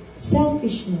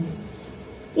 selfishness,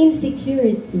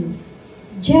 insecurities,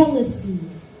 jealousy,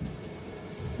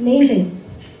 name it.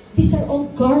 These are all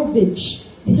garbage.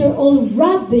 These are all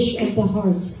rubbish of the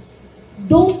hearts.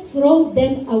 Don't throw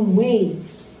them away.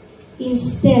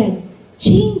 Instead,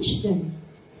 change them.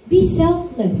 Be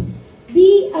selfless.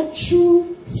 Be a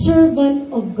true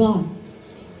servant of God.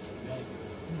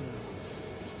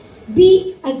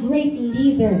 Be a great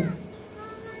leader.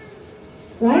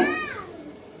 Right?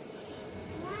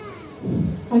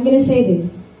 I'm going to say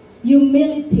this.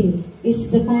 Humility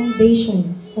is the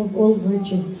foundation of all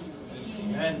virtues.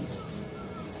 Amen.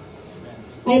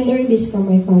 I learned this from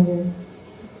my father.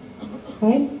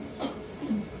 Right?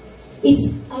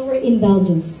 It's our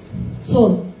indulgence.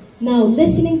 So, now,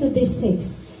 listening to these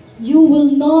six, you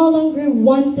will no longer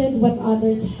wanted what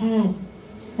others had.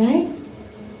 Right?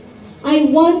 I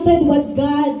wanted what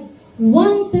God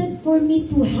wanted for me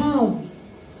to have.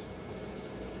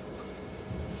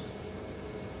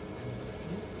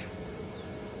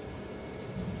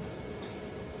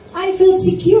 I feel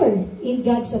secure in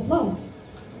God's applause.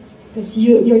 Because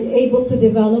you're able to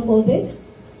develop all this.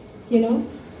 You know?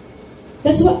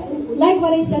 That's what, like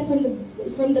what I said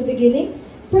from the beginning.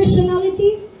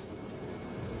 Personality.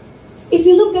 If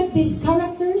you look at these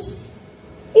characters,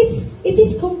 it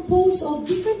is composed of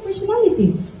different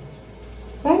personalities.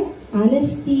 Right?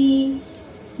 Honesty,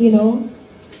 you know.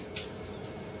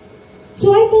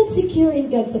 So I felt secure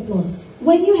in God's applause.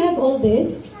 When you have all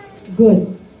this,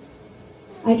 good.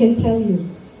 I can tell you,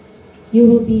 you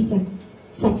will be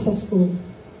successful.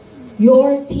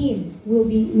 Your team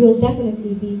will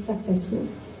definitely be successful.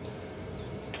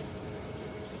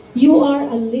 You are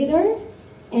a leader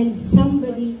and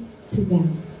somebody to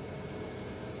them.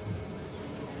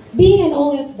 Being an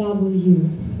OFW,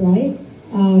 right?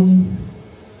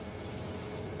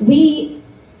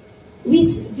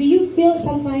 Do you feel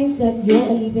sometimes that you're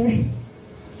a leader?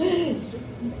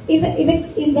 In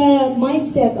the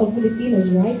mindset of Filipinos,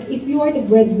 right? If you are the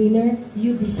breadwinner,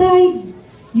 you decide.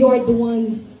 You are the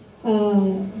ones.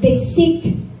 They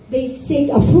seek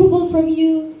approval from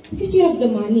you because you have the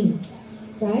money,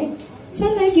 right?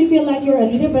 Sometimes you feel like you're a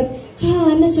leader, but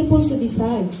I'm not supposed to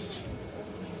decide.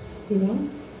 You know,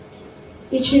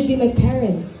 it should be my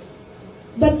parents.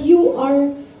 But you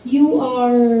are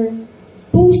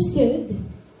posted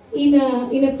in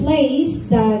a place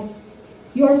that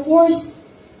you are forced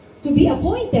to be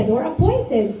appointed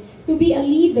to be a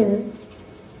leader.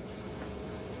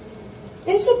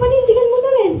 And so, panindigan mo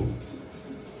na rin.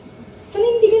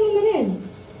 Panindigan mo na rin.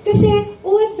 Kasi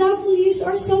OFWs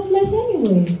are selfless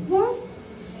anyway. Huh?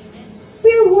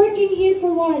 We're working here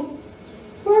for what?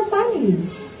 For our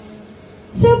families.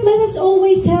 Selflessness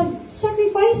always have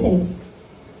sacrifices.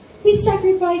 We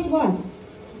sacrifice what?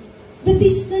 The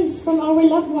distance from our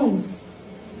loved ones.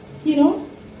 You know?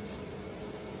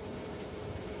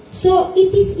 So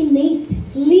it is innate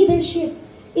leadership.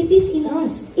 It is in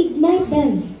us. Ignite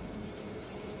them.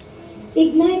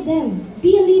 Ignite them.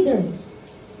 Be a leader.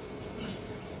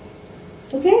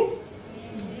 Okay?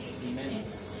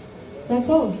 That's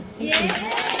all.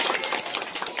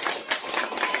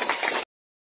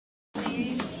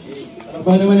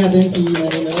 Paano naman natin si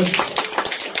Marimel?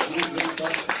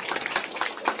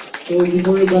 So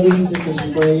before, brothers and sisters,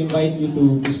 before I invite you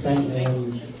to stand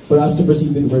and for us to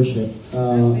proceed with worship,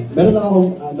 meron lang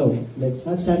akong, let's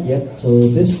not stand yet. So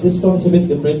this talk is a bit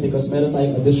different because meron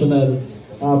tayong additional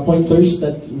pointers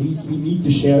that we need to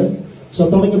share. So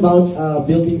I'm talking about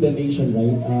building the nation,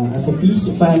 right? As a peace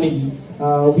family,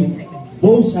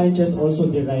 Bo Sanchez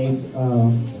also derived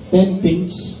 10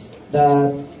 things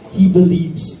that he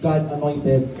believes God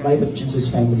anointed Light of Jesus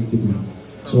family to do.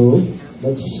 So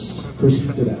let's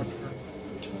proceed to that.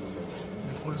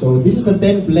 So this is the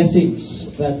 10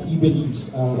 blessings that he believes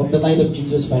of the Light of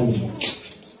Jesus family.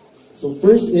 So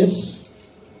first is,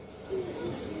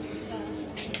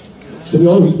 do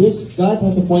we all read this? God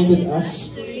has appointed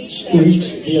us to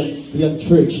reach the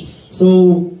unchurched.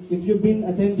 So if you've been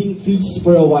attending feasts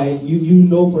for a while, you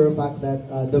know for a fact that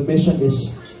the mission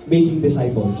is making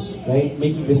disciples, right?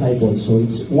 Making disciples. So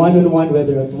it's one-on-one,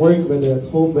 whether at work, whether at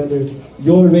home, whether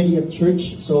you're already at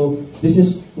church. So this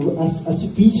is as a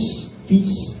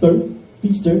feaster,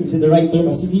 is it the right term?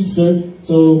 As a feaster.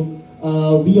 So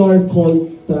we are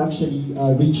called to actually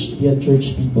reach the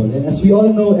unchurched people. And as we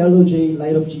all know, LOJ,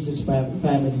 Light of Jesus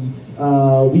family,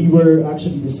 we were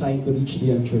actually designed to reach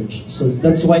the unchurched. So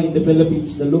that's why in the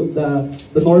Philippines,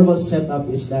 the normal setup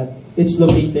is that it's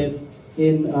located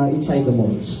inside the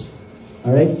malls.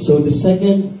 Alright, so the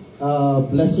second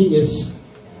blessing is,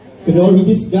 can you all read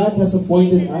this? God has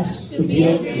appointed us to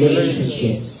build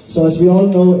relationships. So as we all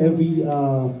know, every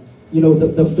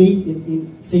the faith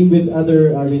same with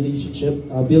other relationship,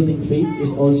 building faith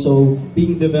is also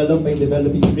being developed by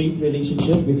developing great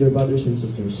relationship with your brothers and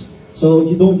sisters. So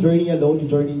you don't journey alone, you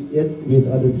journey it with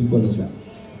other people as well.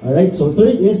 Alright, so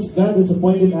third is, God has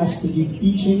appointed us to give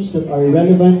teachings that are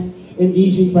relevant,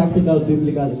 engaging, practical,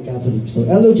 biblical, and Catholic. So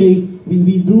LOJ,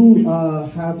 we do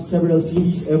have several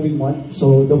series every month.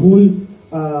 So the whole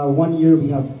 1 year we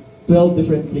have 12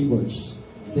 different flavors.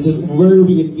 This is where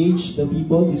we engage the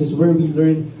people. This is where we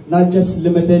learn, not just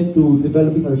limited to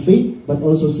developing our faith, but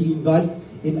also seeing God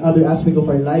in other aspects of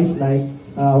our life, like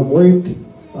work,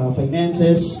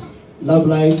 finances, love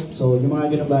life. So yung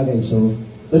mga ganung bagay. So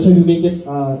that's why we make it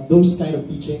those kind of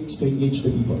teachings to engage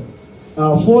the people.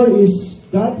 4 is,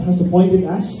 God has appointed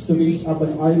us to raise up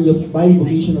an army of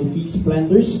bi-vocational feast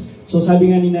planters. So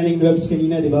sabi nga ni Nanay Nuebs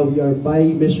kanina, di ba, we are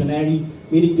bi-missionary,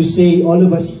 meaning to say all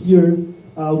of us here,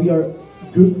 we are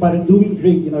parang doing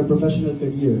great in our professional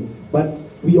career. But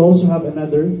we also have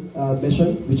another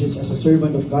mission, which is as a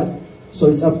servant of God.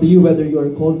 So it's up to you whether you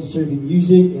are called to serve in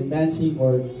music, in dancing,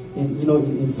 or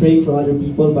in praying for other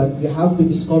people. But you have to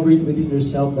discover it within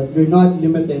yourself that you're not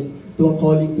limited to a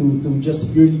calling to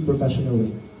just purely professional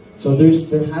way. So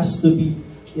it has to be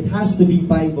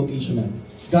bi-vocational.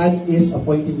 God is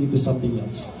appointing you to something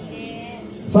else.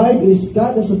 5 is,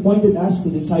 God has appointed us to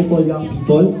disciple young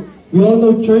people. We all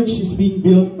know church is being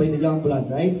built by the young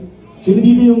blood, right? Sino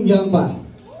dito yung young pa?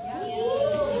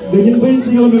 Ganyan ba yung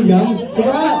sayo ng young?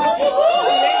 Saka!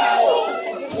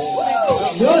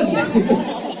 Yun!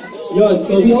 Yun.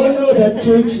 So we all know that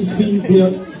church is being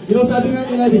built. You know, sabi nga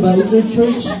nila, di ba? If your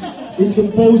church is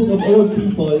composed of old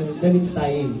people, then it's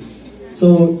dying.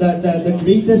 So the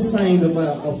greatest sign of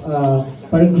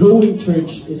a growing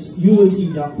church is you will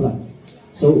see young blood.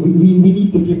 So we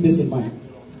need to keep this in mind.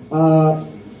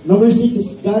 Number 6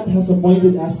 is, God has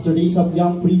appointed us to raise up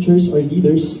young preachers or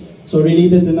leaders. So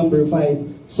related to number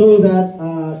 5, so that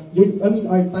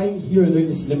our time here and there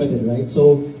is limited, right?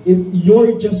 So if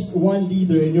you're just one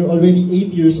leader and you're already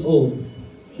 8 years old,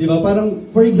 diba?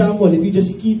 Parang, for example, if you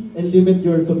just keep and limit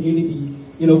your community,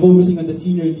 focusing on the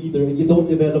senior leader, and you don't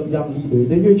develop young leader,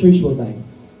 then your church will die.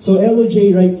 So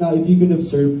LOJ right now, if you can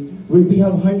observe, we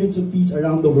have hundreds of feasts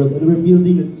around the world, and we're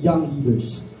building young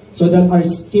leaders, so that our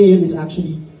scale is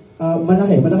actually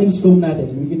malaking scope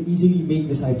natin, and we can easily make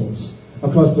disciples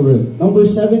across the world. Number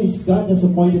 7 is, God has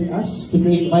appointed us to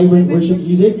create vibrant worship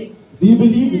music. Do you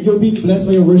believe that you're being blessed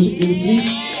by your worship ministry?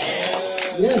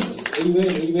 Yes,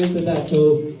 amen to that.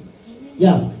 So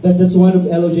yeah, that's one of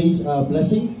LOJ's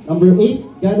blessing. Number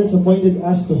 8, God has appointed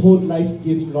us to hold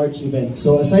life-giving large events.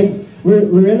 So aside, we're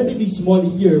relatively small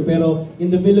here, pero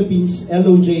in the Philippines,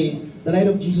 LOJ, the Light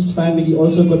of Jesus family,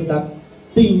 also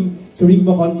conducting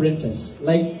Kerygma conferences.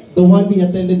 Like the one we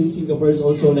attended in Singapore is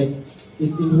also like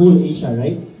in whole Asia,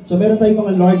 right? So meron tayong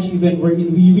mga large event wherein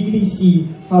we really see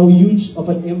how huge of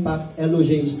an impact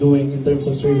LOJ is doing in terms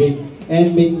of serving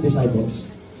and making disciples.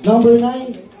 Number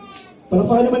 9,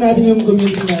 palakpakan naman natin yung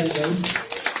community natin, guys.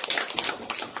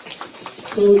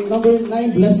 So number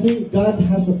 9, blessing. God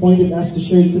has appointed us to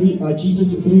share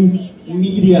Jesus through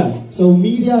media. So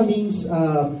media means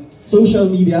social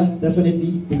media,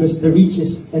 definitely, because the reach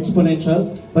is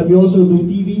exponential. But we also do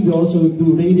TV, we also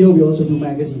do radio, we also do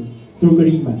magazine through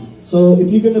Kerygma. So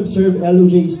if you can observe,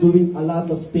 LOJ is doing a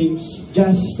lot of things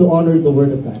just to honor the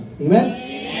Word of God. Amen?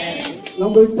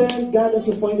 Number 10, God has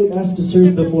appointed us to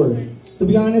serve the poor. To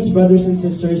be honest, brothers and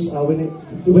sisters,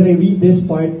 when I read this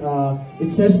part, it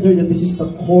says there that this is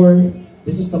the core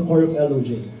of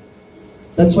LOJ.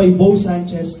 That's why Bo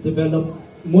Sanchez developed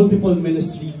multiple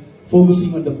ministry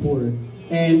focusing on the poor.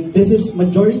 And this is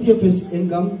majority of his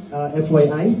income,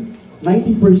 FYI,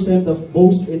 90% of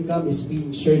Bo's income is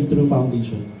being shared through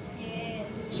foundation.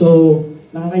 So,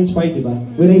 nakaka-inspire, diba?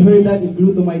 When I heard that, it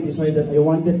grew to my desire that I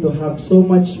wanted to have so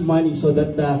much money so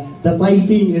that the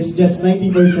tithing is just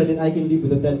 90% and I can live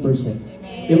with the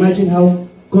 10%. Imagine how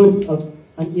good of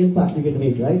an impact you can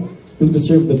make, right? To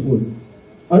serve the poor.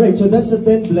 Alright, so that's the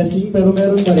 10th blessing, pero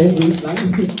meron pa rin, wait lang.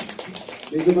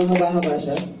 Medyo mahaba-haba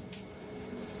siya.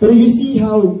 Pero you see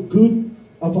how good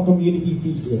of a community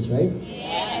feast is, right?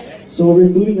 Yes. So we're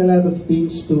doing a lot of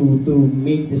things to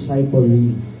make disciple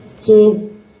really. So,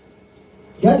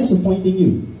 God is appointing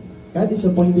you. God is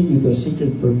appointing you to a secret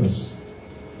purpose.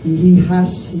 He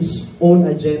has His own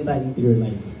agenda into your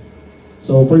life.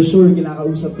 So for sure,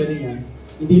 kinakausap ka niya.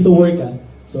 Hindi to work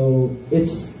So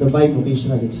it's the vibe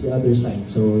vocational, it's the other side.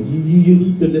 So you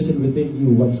need to listen within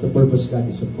you what's the purpose God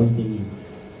is appointing you.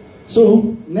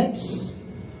 So next,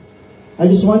 I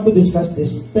just want to discuss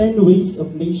this 10 ways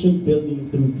of nation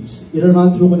building through peace.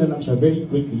 I-run through ko na lang siya very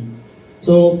quickly.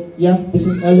 So, yeah, this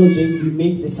is LOJ. We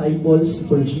make disciples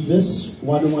for Jesus,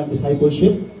 one-on-one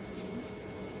discipleship.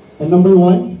 And number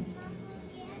 1,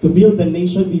 to build the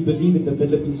nation we believe in the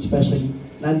Philippines especially.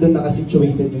 Nandun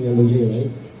nakasituated yung LOJ,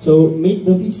 right? So, make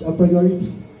the feast a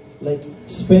priority. Like,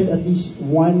 spend at least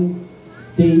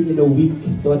 1 day in a week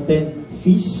to attend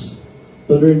feasts,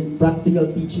 to learn practical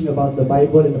teaching about the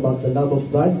Bible and about the love of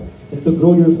God, and to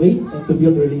grow your faith and to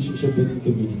build a relationship within the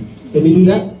community. Can we do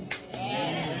that?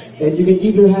 And you can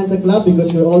give your hands a clap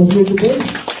because we're all here today.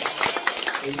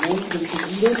 Amen.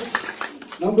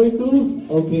 Number 2,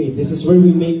 okay, this is where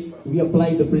we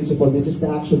apply the principle. This is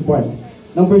the action part.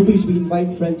 Number 2 is we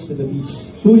invite friends to the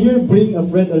feast. Who here bring a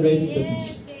friend already to the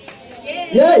feast?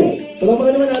 Yay! Palamakan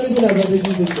naman natin sila, brothers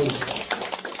and sisters.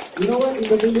 You know what? In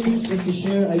the Philippines, just to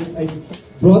share, I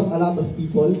brought a lot of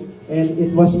people, and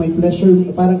it was my pleasure.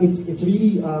 Parang it's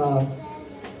really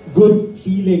good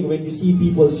feeling when you see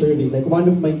people serving. Like one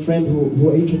of my friend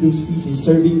who introduced peace is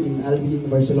serving in Alvin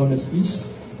Barcelona's peace,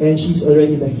 and she's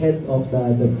already the head of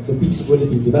the peace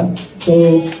bulletin, diba?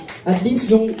 So at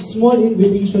least yung small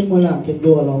invitation mo lang can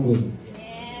go a long way.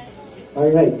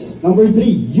 Alright, number 3,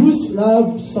 use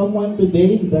Love Someone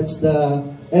Today. That's the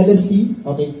LST,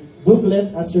 okay,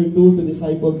 booklet as your tool to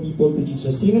disciple people to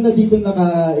Jesus. Sino na dito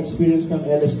naka-experience ng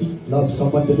LST, Love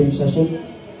Someone Today session?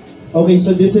 Okay,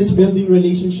 so this is building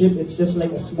relationship. It's just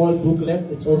like a small booklet.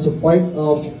 It's also part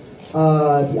of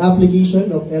the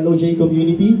application of LOJ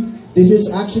community. This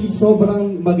is actually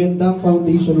sobrang magandang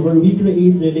foundation where we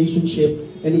create relationship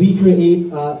and we create,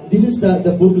 this is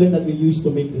the booklet that we use to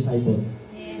make disciples.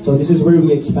 So this is where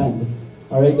we expand.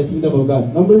 Alright, the kingdom of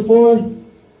God. Number 4,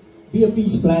 be a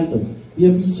peace planter. Be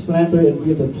a peace planter and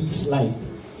be a peace light.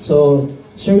 So,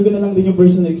 share ko na lang din yung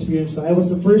personal experience ko. I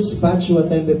was the first batch who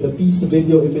attended the Peace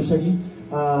Video Emissary.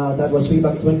 That was way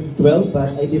back 2012,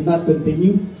 but I did not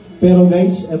continue. Pero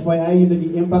guys, FYI, yung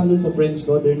naging impact nun sa friends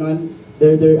ko,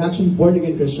 they're actually born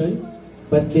again Christian,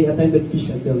 but they attended Peace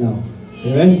until now.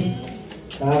 Alright?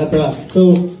 Nakakatawa.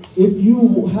 So, if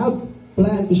you have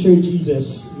planned to share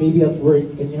Jesus, maybe at work,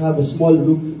 and you have a small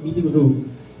room, meeting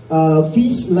room,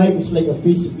 Feast Live is like a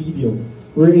Feast Video,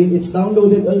 wherein it's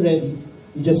downloaded already.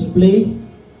 You just play,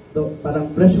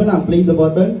 parang press mo lang, play the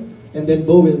button, and then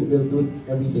Bo will do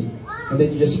everything. And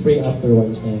then you just pray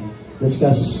afterwards and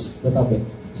discuss the topic.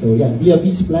 So yeah, be a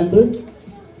peace planter.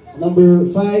 Number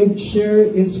 5, share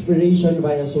inspiration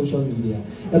via social media.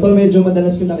 Ito medyo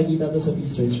madalas ko nakikita to sa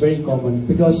Feast. It's very common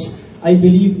because I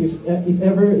believe if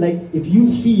ever, like, if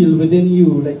you feel within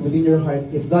you, like within your heart,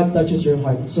 if God touches your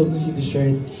heart, it's so easy to share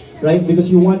it, right? Because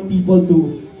you want people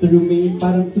to remain,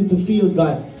 parang to feel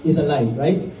God is alive,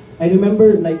 right? I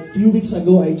remember like few weeks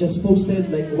ago, I just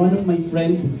posted like one of my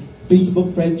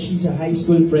Facebook friend, she's a high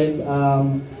school friend.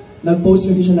 nag-post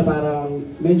kasi siya na parang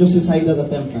medyo suicidal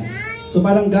attempt na. So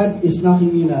parang God is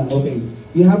knocking me na, okay,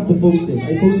 you have to post this.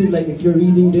 I posted like, if you're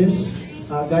reading this,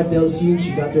 God tells you,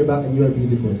 she got your back and you are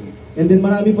beautiful. And then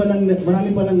marami palang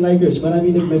likers,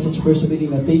 marami nag-message personally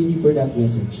na thank you for that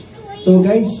message. So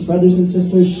guys, brothers and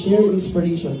sisters, share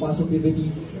inspiration, positivity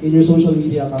in your social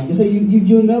media account. Kasi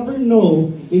you never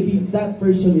know, maybe that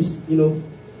person is,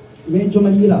 medyo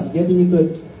mahirap getting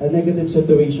into a negative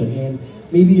situation. And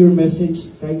maybe your message,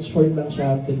 kahit short lang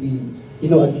siya, can be, a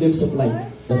glimpse of life,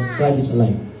 that God is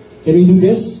alive. Can we do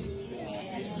this?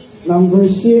 Number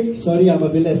 6, sorry,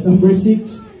 mabilis. Number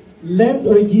 6, lend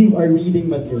or give our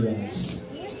reading materials.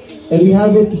 And we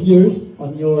have it here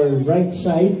on your right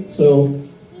side. So,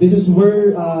 this is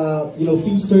where,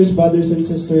 feasters, brothers and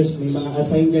sisters, may mga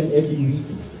assign yan every week.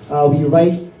 We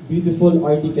write beautiful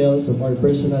articles of our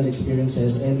personal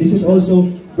experiences. And this is also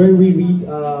where we read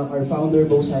our founder,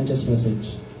 Bo Sanchez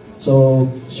message. So,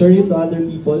 share it to other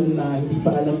people na hindi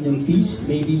pa alam yung feast.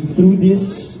 Maybe through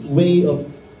this way of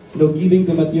giving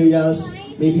the materials,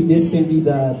 maybe this can be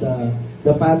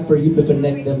the path for you to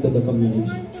connect them to the community.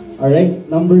 Alright,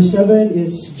 number 7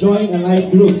 is join a life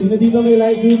group. Sino dito may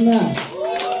life group na?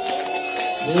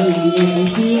 I'm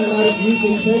seeing a lot of new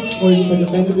faces for the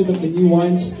benefit of the new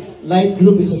ones. Life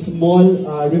group is a small,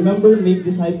 remember, make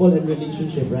disciple and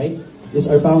relationship, right? Is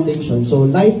our foundation. So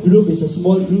life group is a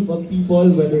small group of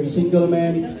people, whether single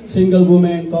men, single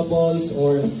women, couples,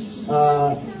 or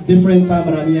different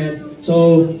marami yan.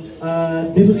 So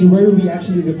this is where we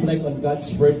actually reflect on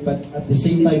God's word, but at the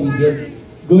same time we build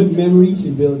good memories,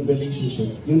 we build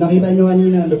relationship. Yung nakita nyo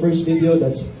kanina in the first video,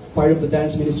 that's part of the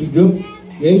dance ministry group.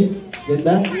 Okay?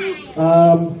 Ganda.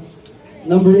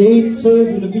 Number 8, serve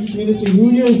in the beach ministry. Who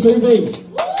here is serving?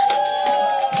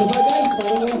 So guys,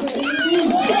 parang naman sa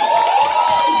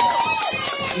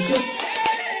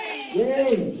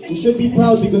yay! You should be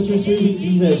proud because you're serving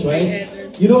Jesus, right?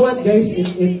 You know what, guys?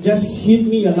 It just hit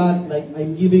me a lot. Like,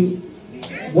 I'm giving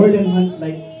more than,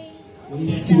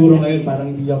 siguro ngayon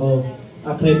parang hindi ako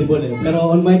credible eh. Pero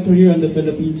on my career in the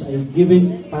Philippines, I've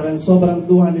given parang sobrang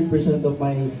 200% of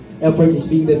my effort is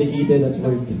being dedicated at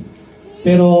work.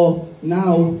 Pero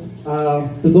now,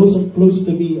 to those close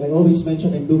to me, I always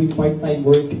mention I'm doing part-time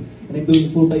work and I'm doing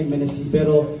full-time ministry.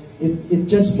 Pero it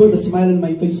just put a smile on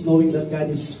my face knowing that God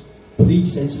is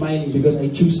pleased and smiling because I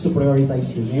choose to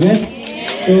prioritize Him. Amen?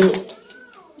 So,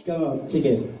 come on,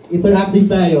 sige. Interactive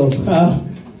tayo.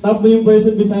 Tap mo yung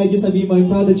person beside you, sabi mo, I'm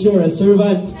proud that you're a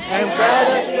servant. I'm proud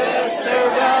that you're a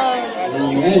servant.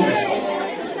 Amen.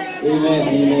 Amen.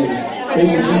 Amen.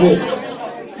 Praise Jesus.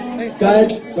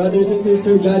 God, brothers and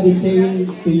sisters, God is saying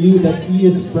to you that He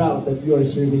is proud that you are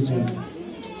serving Him.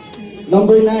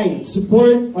 Number 9,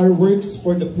 support our works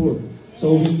for the poor.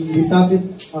 So we tap it,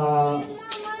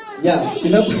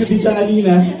 sinabi siya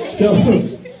kanina. So,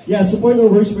 support our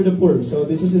works for the poor. So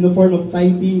this is in the form of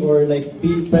tithing or like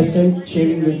being present,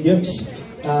 sharing your gifts.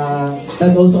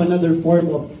 That's also another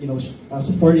form of,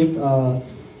 supporting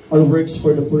our works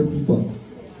for the poor people.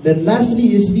 Then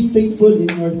lastly is be faithful in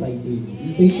your tithing.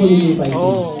 Be faithful in your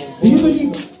tithing. Do you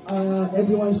believe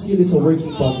everyone's skill is a work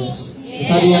in progress?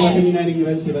 Sabi nga natin ni Naning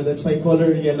Rem, that's why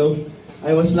color yellow.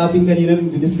 I was laughing kanina nung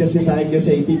discuss niya sa akin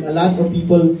kasi I think a lot of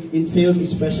people in sales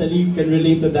especially can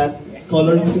relate to that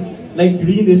color. Like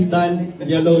green is done,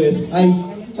 yellow is, hi,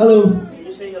 hello. Can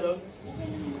you say hello?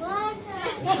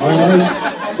 Alright.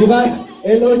 Diba?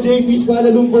 LOJ, Peace Kuala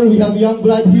Lumpur, we have young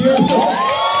blood here.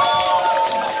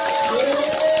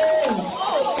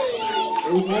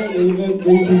 Amen.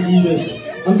 Praise Jesus.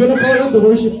 I'm gonna call out the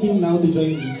worship team now to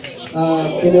join me.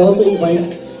 Can I also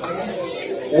invite